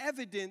no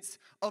evidence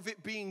of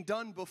it being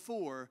done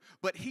before,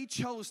 but he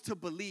chose to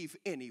believe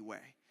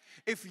anyway.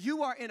 If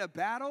you are in a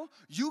battle,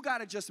 you got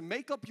to just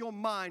make up your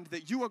mind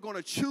that you are going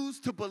to choose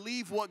to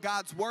believe what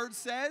God's word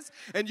says,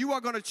 and you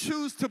are going to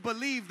choose to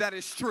believe that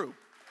it's true.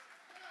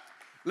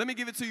 Let me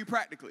give it to you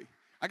practically.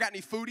 I got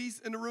any foodies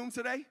in the room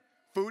today?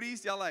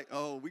 Foodies? Y'all like,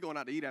 oh, we going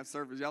out to eat after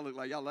service. Y'all look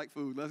like y'all like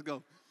food. Let's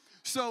go.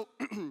 So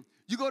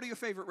you go to your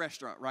favorite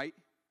restaurant, right?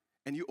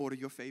 And you order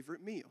your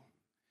favorite meal.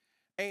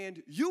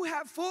 And you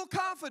have full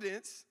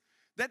confidence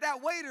that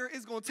that waiter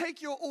is going to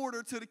take your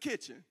order to the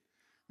kitchen.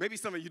 Maybe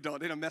some of you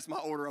don't. They done messed my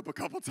order up a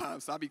couple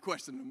times, so I'll be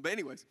questioning them. But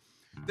anyways,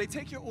 they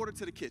take your order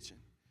to the kitchen.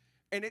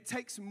 And it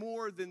takes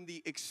more than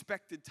the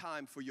expected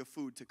time for your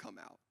food to come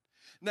out.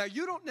 Now,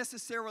 you don't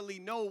necessarily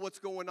know what's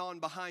going on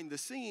behind the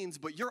scenes,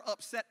 but you're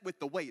upset with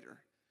the waiter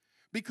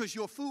because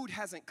your food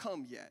hasn't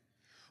come yet.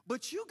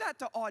 But you got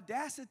the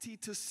audacity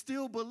to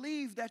still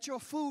believe that your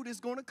food is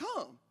going to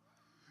come.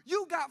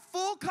 You got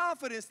full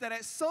confidence that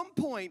at some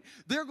point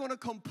they're going to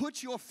come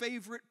put your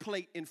favorite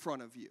plate in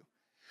front of you.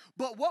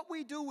 But what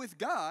we do with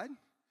God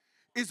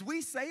is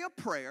we say a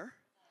prayer,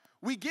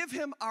 we give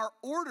him our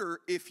order,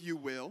 if you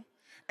will,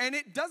 and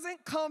it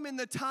doesn't come in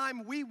the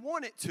time we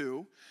want it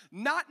to,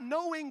 not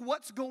knowing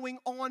what's going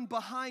on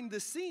behind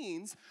the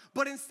scenes,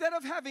 but instead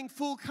of having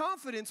full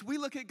confidence, we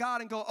look at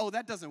God and go, oh,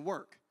 that doesn't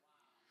work.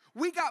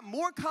 We got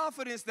more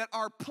confidence that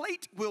our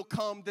plate will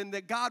come than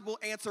that God will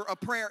answer a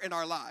prayer in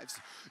our lives.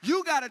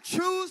 You got to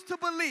choose to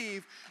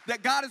believe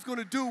that God is going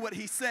to do what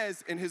he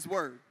says in his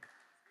word.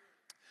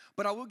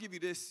 But I will give you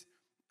this.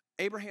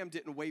 Abraham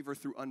didn't waver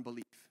through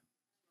unbelief.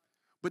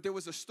 But there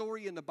was a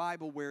story in the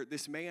Bible where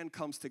this man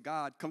comes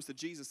to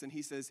Jesus, and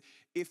he says,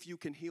 if you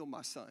can heal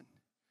my son.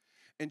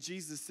 And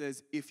Jesus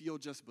says, if you'll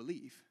just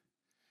believe.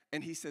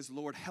 And he says,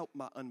 Lord, help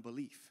my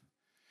unbelief.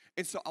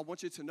 And so I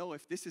want you to know,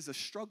 if this is a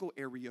struggle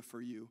area for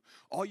you,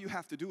 all you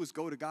have to do is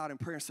go to God in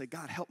prayer and say,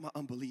 God, help my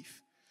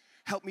unbelief.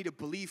 Help me to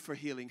believe for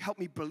healing. Help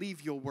me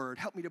believe your word.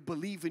 Help me to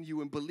believe in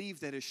you and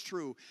believe that it's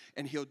true.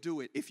 And he'll do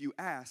it. If you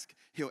ask,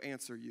 he'll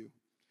answer you.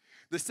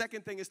 The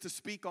second thing is to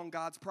speak on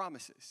God's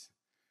promises.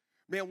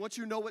 Man, once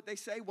you know what they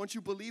say, once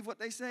you believe what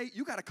they say,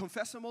 you got to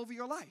confess them over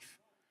your life.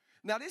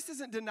 Now, this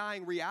isn't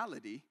denying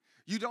reality.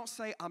 You don't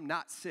say, I'm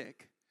not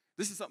sick.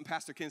 This is something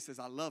Pastor Ken says.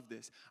 I love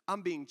this.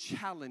 I'm being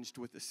challenged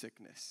with a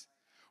sickness.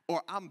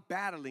 Or I'm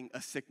battling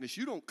a sickness.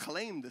 You don't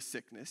claim the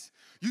sickness.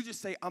 You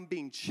just say, I'm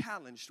being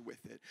challenged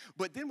with it.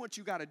 But then what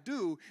you got to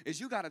do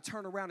is you got to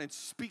turn around and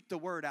speak the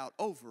word out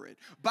over it.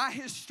 By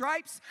his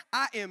stripes,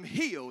 I am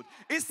healed.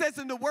 It says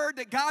in the word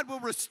that God will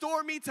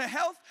restore me to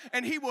health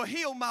and he will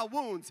heal my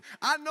wounds.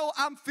 I know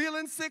I'm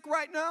feeling sick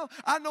right now.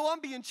 I know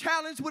I'm being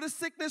challenged with a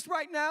sickness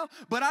right now.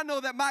 But I know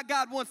that my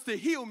God wants to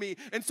heal me.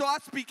 And so I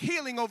speak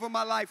healing over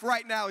my life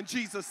right now in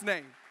Jesus'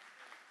 name.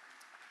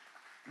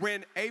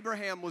 When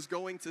Abraham was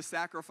going to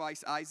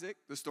sacrifice Isaac,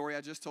 the story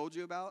I just told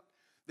you about,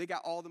 they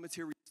got all the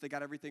materials, they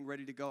got everything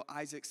ready to go.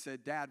 Isaac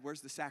said, Dad,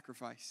 where's the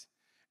sacrifice?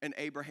 And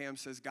Abraham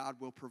says, God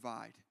will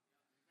provide.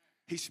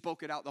 He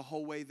spoke it out the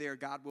whole way there,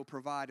 God will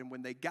provide. And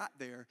when they got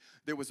there,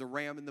 there was a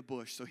ram in the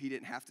bush, so he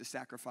didn't have to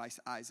sacrifice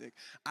Isaac.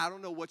 I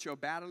don't know what you're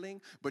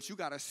battling, but you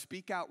got to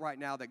speak out right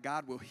now that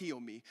God will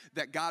heal me,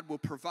 that God will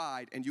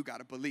provide, and you got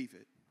to believe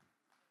it.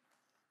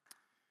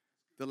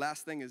 The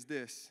last thing is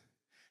this.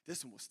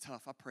 This one was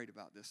tough. I prayed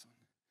about this one.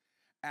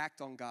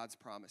 Act on God's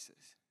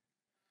promises.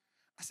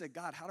 I said,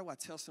 God, how do I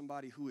tell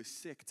somebody who is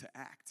sick to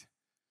act?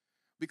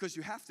 Because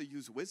you have to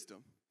use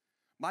wisdom.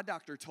 My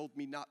doctor told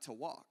me not to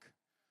walk.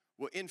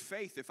 Well, in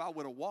faith, if I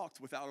would have walked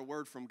without a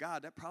word from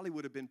God, that probably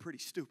would have been pretty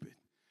stupid.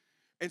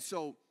 And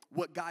so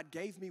what God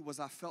gave me was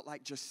I felt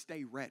like just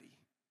stay ready.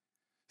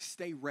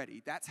 Stay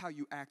ready. That's how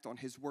you act on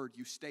his word.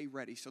 You stay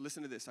ready. So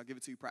listen to this. I'll give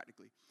it to you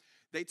practically.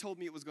 They told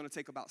me it was going to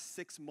take about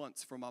 6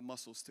 months for my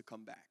muscles to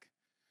come back,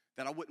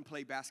 that I wouldn't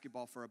play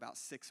basketball for about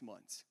 6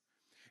 months.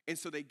 And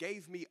so they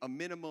gave me a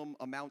minimum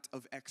amount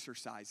of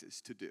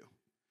exercises to do,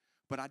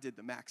 but I did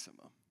the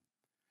maximum.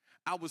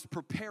 I was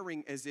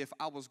preparing as if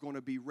I was going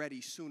to be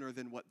ready sooner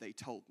than what they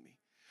told me.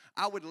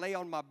 I would lay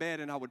on my bed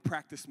and I would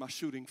practice my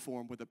shooting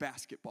form with a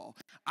basketball.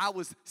 I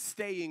was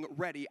staying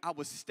ready. I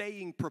was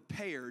staying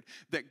prepared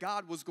that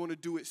God was going to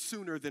do it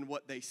sooner than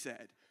what they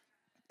said.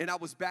 And I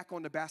was back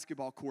on the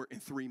basketball court in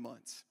 3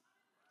 months.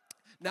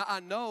 Now, I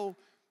know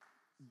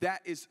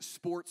that is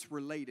sports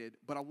related,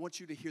 but I want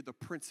you to hear the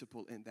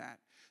principle in that.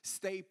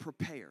 Stay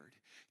prepared.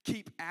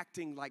 Keep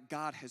acting like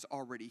God has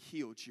already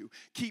healed you.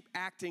 Keep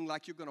acting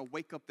like you're going to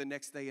wake up the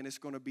next day and it's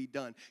going to be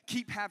done.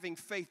 Keep having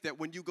faith that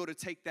when you go to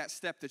take that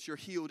step that you're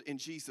healed in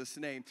Jesus'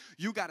 name.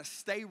 You got to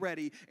stay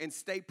ready and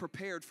stay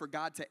prepared for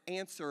God to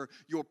answer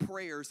your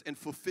prayers and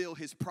fulfill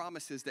his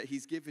promises that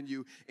he's given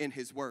you in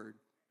his word.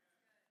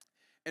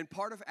 And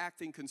part of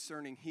acting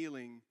concerning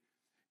healing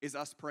is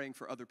us praying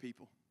for other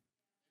people.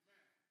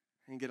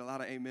 And get a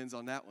lot of amens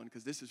on that one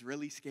because this is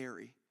really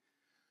scary.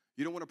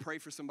 You don't want to pray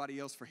for somebody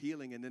else for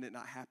healing and then it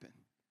not happen.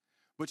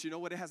 But you know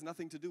what? It has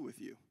nothing to do with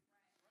you.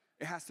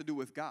 It has to do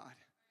with God.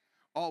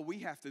 All we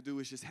have to do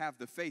is just have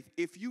the faith.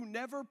 If you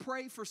never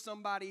pray for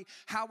somebody,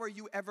 how are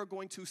you ever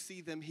going to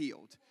see them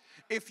healed?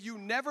 If you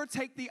never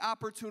take the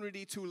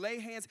opportunity to lay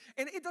hands,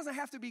 and it doesn't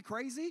have to be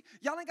crazy.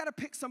 Y'all ain't got to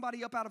pick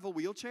somebody up out of a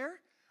wheelchair.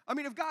 I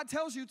mean, if God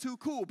tells you to,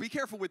 cool. Be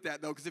careful with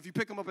that, though, because if you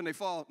pick them up and they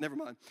fall, never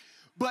mind.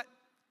 But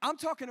I'm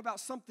talking about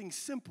something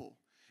simple.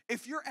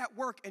 If you're at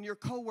work and your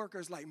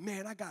coworker's like,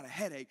 man, I got a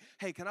headache.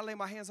 Hey, can I lay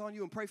my hands on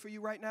you and pray for you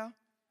right now?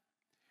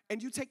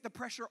 And you take the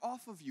pressure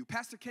off of you.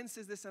 Pastor Ken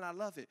says this, and I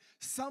love it.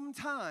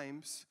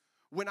 Sometimes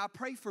when I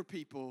pray for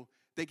people,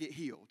 they get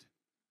healed.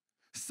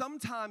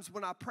 Sometimes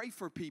when I pray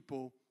for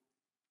people,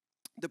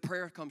 the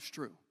prayer comes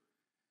true.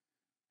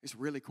 It's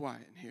really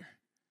quiet in here.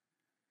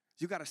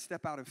 You got to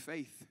step out in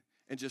faith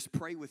and just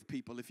pray with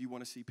people if you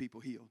want to see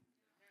people healed.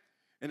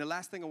 And the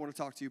last thing I want to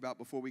talk to you about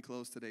before we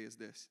close today is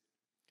this.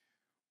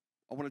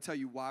 I want to tell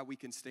you why we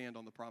can stand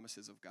on the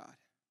promises of God.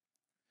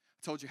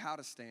 I told you how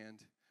to stand,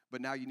 but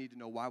now you need to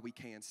know why we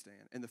can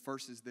stand. And the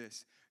first is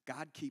this.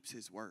 God keeps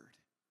his word.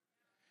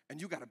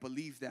 And you got to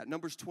believe that.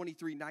 Numbers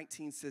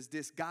 23:19 says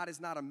this. God is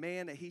not a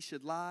man that he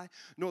should lie,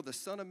 nor the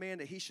son of man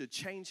that he should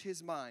change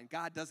his mind.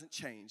 God doesn't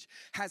change.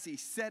 Has he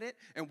said it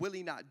and will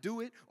he not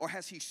do it? Or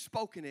has he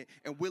spoken it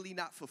and will he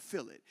not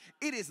fulfill it?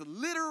 It is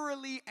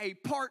literally a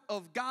part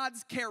of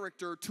God's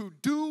character to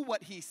do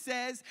what he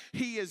says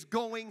he is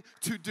going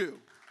to do.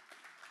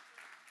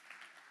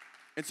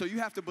 And so you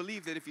have to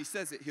believe that if he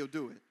says it, he'll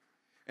do it.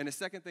 And the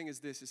second thing is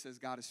this. It says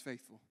God is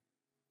faithful.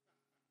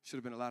 Should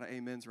have been a lot of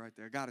amens right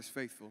there. God is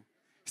faithful.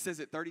 He says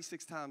it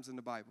 36 times in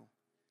the Bible.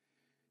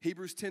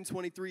 Hebrews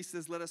 10:23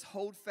 says, let us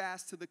hold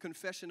fast to the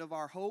confession of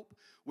our hope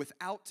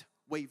without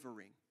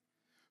wavering.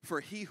 For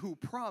he who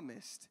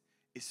promised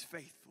is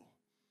faithful.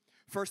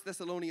 1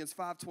 Thessalonians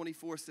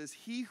 5:24 says,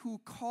 he who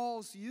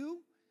calls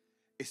you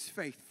is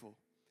faithful,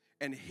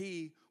 and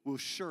he will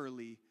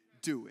surely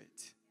do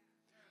it.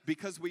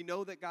 Because we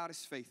know that God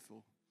is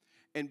faithful,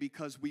 and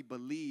because we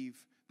believe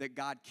that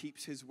God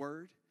keeps his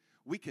word,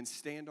 we can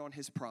stand on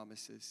his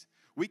promises.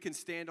 We can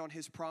stand on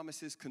his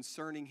promises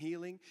concerning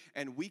healing,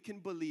 and we can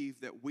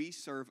believe that we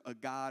serve a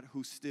God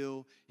who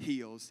still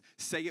heals.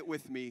 Say it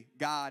with me,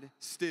 God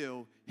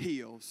still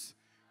heals.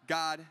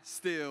 God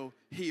still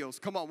heals.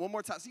 Come on, one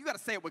more time. So you got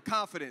to say it with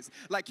confidence,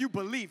 like you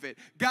believe it.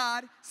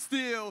 God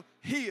still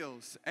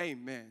heals.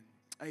 Amen.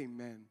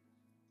 Amen.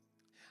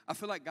 I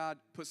feel like God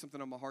put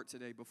something on my heart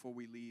today before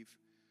we leave.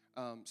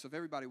 So if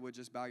everybody would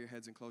just bow your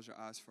heads and close your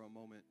eyes for a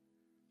moment.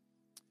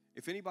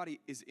 If anybody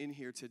is in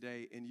here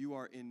today and you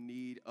are in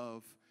need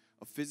of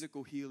a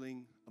physical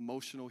healing,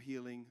 emotional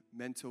healing,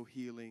 mental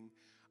healing,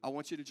 I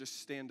want you to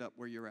just stand up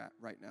where you're at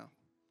right now.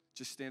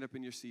 Just stand up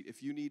in your seat.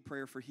 If you need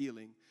prayer for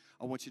healing,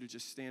 I want you to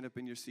just stand up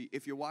in your seat.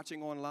 If you're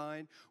watching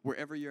online,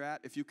 wherever you're at,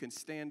 if you can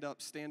stand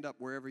up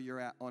wherever you're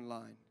at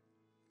online.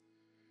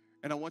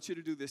 And I want you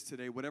to do this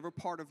today. Whatever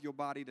part of your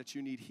body that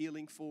you need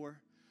healing for,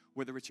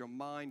 whether it's your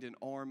mind, an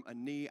arm, a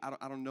knee,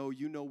 I don't know,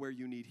 you know where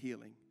you need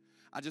healing.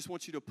 I just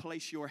want you to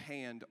place your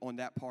hand on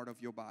that part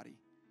of your body.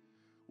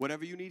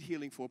 Whatever you need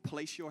healing for,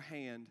 place your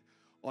hand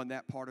on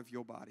that part of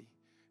your body.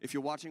 If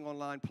you're watching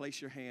online, place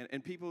your hand.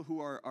 And people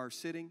who are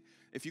sitting,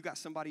 if you got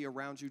somebody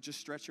around you, just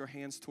stretch your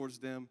hands towards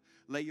them.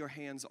 Lay your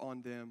hands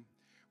on them.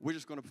 We're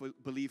just going to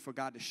believe for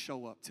God to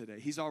show up today.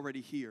 He's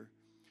already here.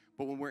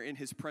 But when we're in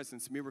his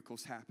presence,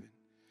 miracles happen.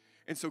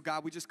 And so,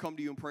 God, we just come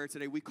to you in prayer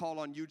today. We call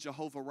on you,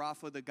 Jehovah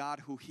Rapha, the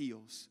God who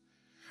heals.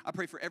 I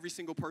pray for every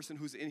single person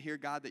who's in here,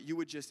 God, that you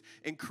would just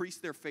increase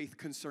their faith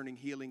concerning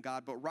healing,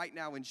 God. But right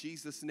now, in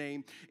Jesus'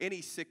 name,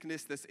 any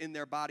sickness that's in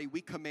their body, we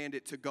command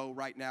it to go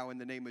right now in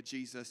the name of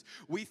Jesus.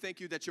 We thank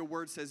you that your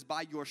word says,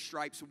 by your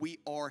stripes, we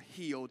are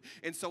healed.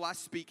 And so I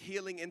speak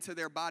healing into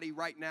their body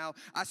right now.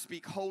 I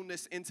speak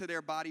wholeness into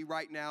their body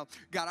right now.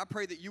 God, I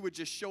pray that you would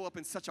just show up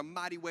in such a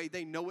mighty way.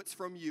 They know it's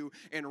from you.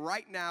 And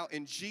right now,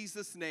 in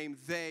Jesus' name,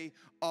 they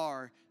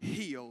are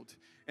healed.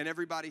 And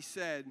everybody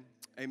said,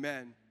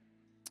 amen.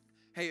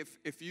 Hey,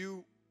 if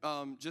you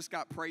just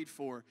got prayed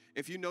for,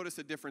 if you notice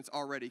a difference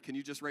already, can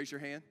you just raise your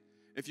hand?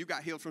 If you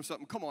got healed from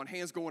something, come on,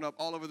 hands going up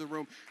all over the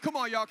room. Come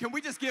on, y'all, can we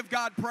just give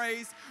God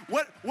praise?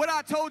 What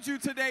I told you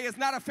today is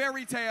not a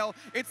fairy tale.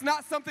 It's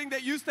not something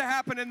that used to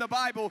happen in the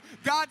Bible.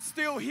 God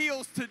still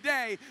heals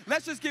today.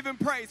 Let's just give him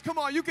praise. Come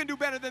on, you can do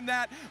better than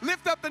that.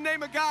 Lift up the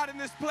name of God in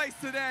this place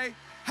today.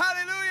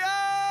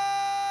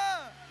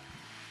 Hallelujah!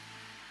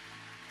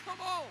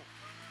 Come on.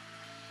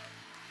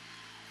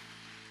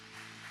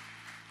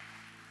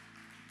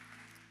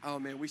 Oh,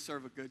 man, we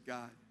serve a good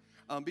God.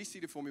 Be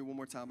seated for me one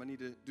more time. I need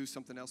to do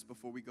something else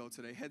before we go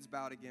today. Heads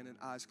bowed again and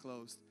eyes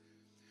closed.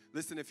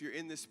 Listen, if you're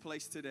in this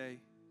place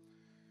today,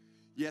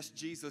 yes,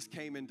 Jesus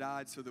came and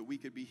died so that we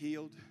could be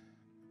healed,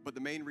 but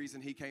the main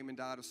reason he came and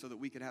died was so that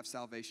we could have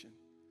salvation,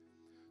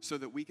 so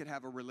that we could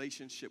have a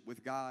relationship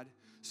with God,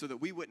 so that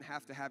we wouldn't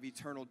have to have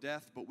eternal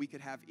death, but we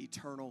could have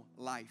eternal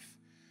life.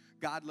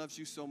 God loves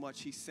you so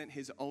much, he sent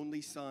his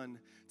only son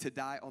to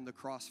die on the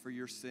cross for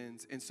your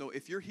sins. And so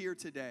if you're here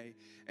today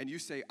and you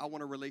say, I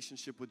want a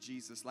relationship with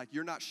Jesus, like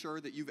you're not sure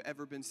that you've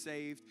ever been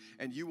saved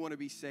and you want to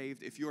be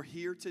saved, if you're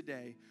here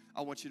today,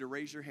 I want you to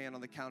raise your hand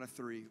on the count of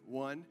 3.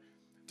 1,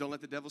 don't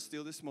let the devil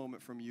steal this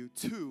moment from you.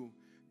 2,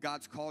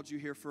 God's called you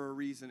here for a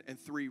reason. And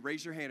 3,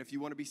 raise your hand if you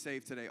want to be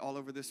saved today all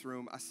over this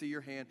room. I see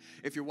your hand.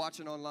 If you're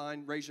watching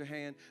online, raise your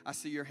hand. I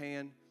see your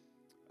hand.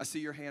 I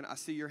see your hand. I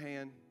see your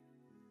hand.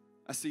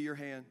 I see your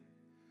hand.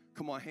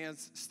 Come on,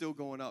 hands still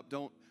going up.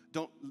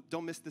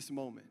 Don't miss this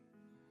moment.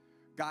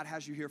 God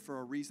has you here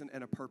for a reason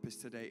and a purpose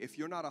today. If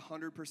you're not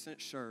 100%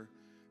 sure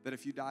that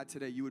if you died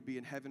today, you would be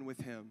in heaven with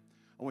him,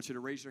 I want you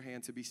to raise your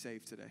hand to be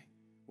saved today.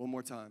 One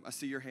more time. I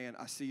see your hand.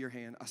 I see your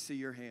hand. I see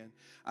your hand.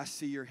 I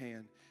see your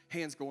hand.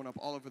 Hands going up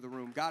all over the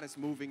room. God is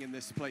moving in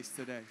this place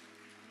today.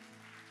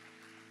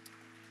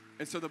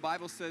 And so the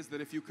Bible says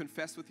that if you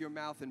confess with your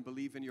mouth and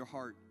believe in your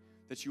heart,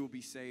 that you will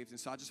be saved. And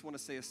so I just want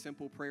to say a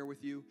simple prayer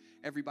with you.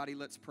 Everybody,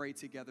 let's pray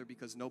together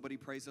because nobody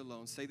prays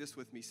alone. Say this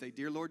with me. Say,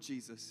 Dear Lord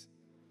Jesus,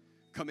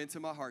 come into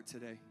my heart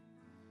today.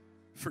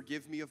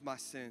 Forgive me of my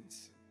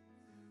sins.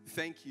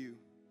 Thank you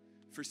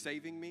for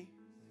saving me.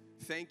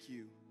 Thank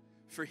you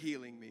for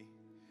healing me.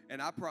 And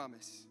I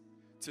promise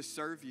to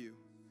serve you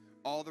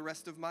all the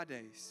rest of my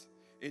days.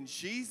 In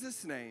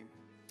Jesus' name.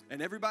 And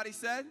everybody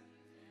said,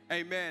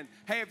 amen.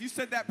 Hey, if you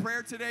said that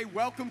prayer today,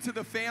 welcome to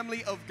the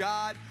family of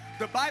God.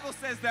 The Bible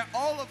says that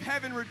all of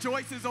heaven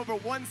rejoices over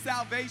one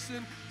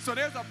salvation. So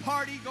there's a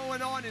party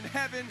going on in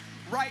heaven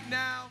right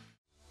now.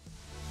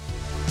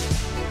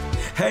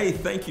 Hey,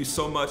 thank you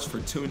so much for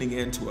tuning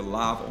in to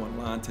Alive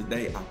Online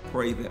today. I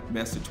pray that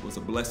message was a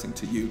blessing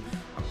to you.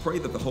 I pray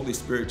that the Holy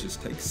Spirit just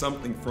takes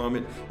something from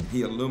it and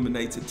He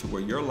illuminates it to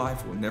where your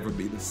life will never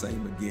be the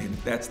same again.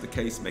 If that's the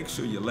case, make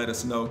sure you let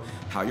us know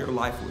how your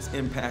life was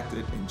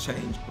impacted and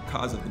changed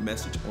because of the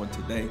message on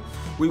today.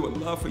 We would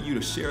love for you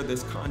to share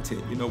this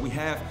content. You know, we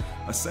have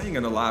a saying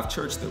in Alive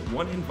Church that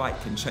one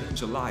invite can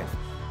change a life.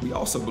 We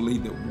also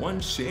believe that one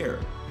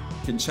share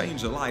can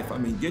change a life. I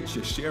mean, get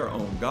your share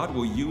on. God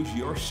will use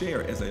your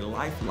share as a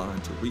lifeline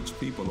to reach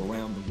people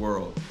around the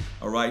world.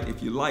 All right,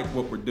 if you like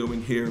what we're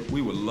doing here,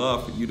 we would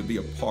love for you to be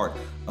a part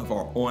of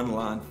our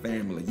online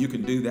family. You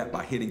can do that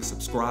by hitting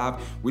subscribe.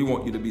 We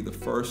want you to be the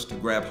first to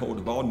grab hold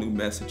of all new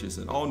messages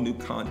and all new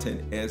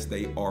content as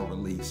they are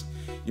released.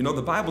 You know,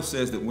 the Bible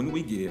says that when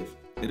we give,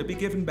 it'll be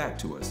given back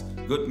to us.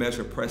 Good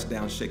measure, pressed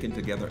down, shaken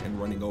together, and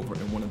running over.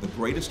 And one of the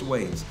greatest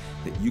ways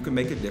that you can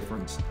make a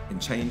difference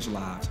and change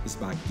lives is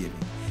by giving.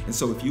 And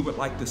so if you would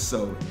like to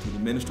sow into the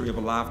ministry of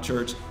Alive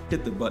Church,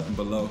 hit the button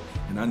below.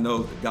 And I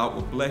know that God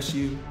will bless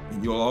you,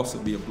 and you'll also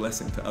be a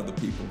blessing to other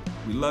people.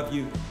 We love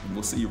you, and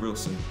we'll see you real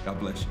soon. God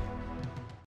bless you.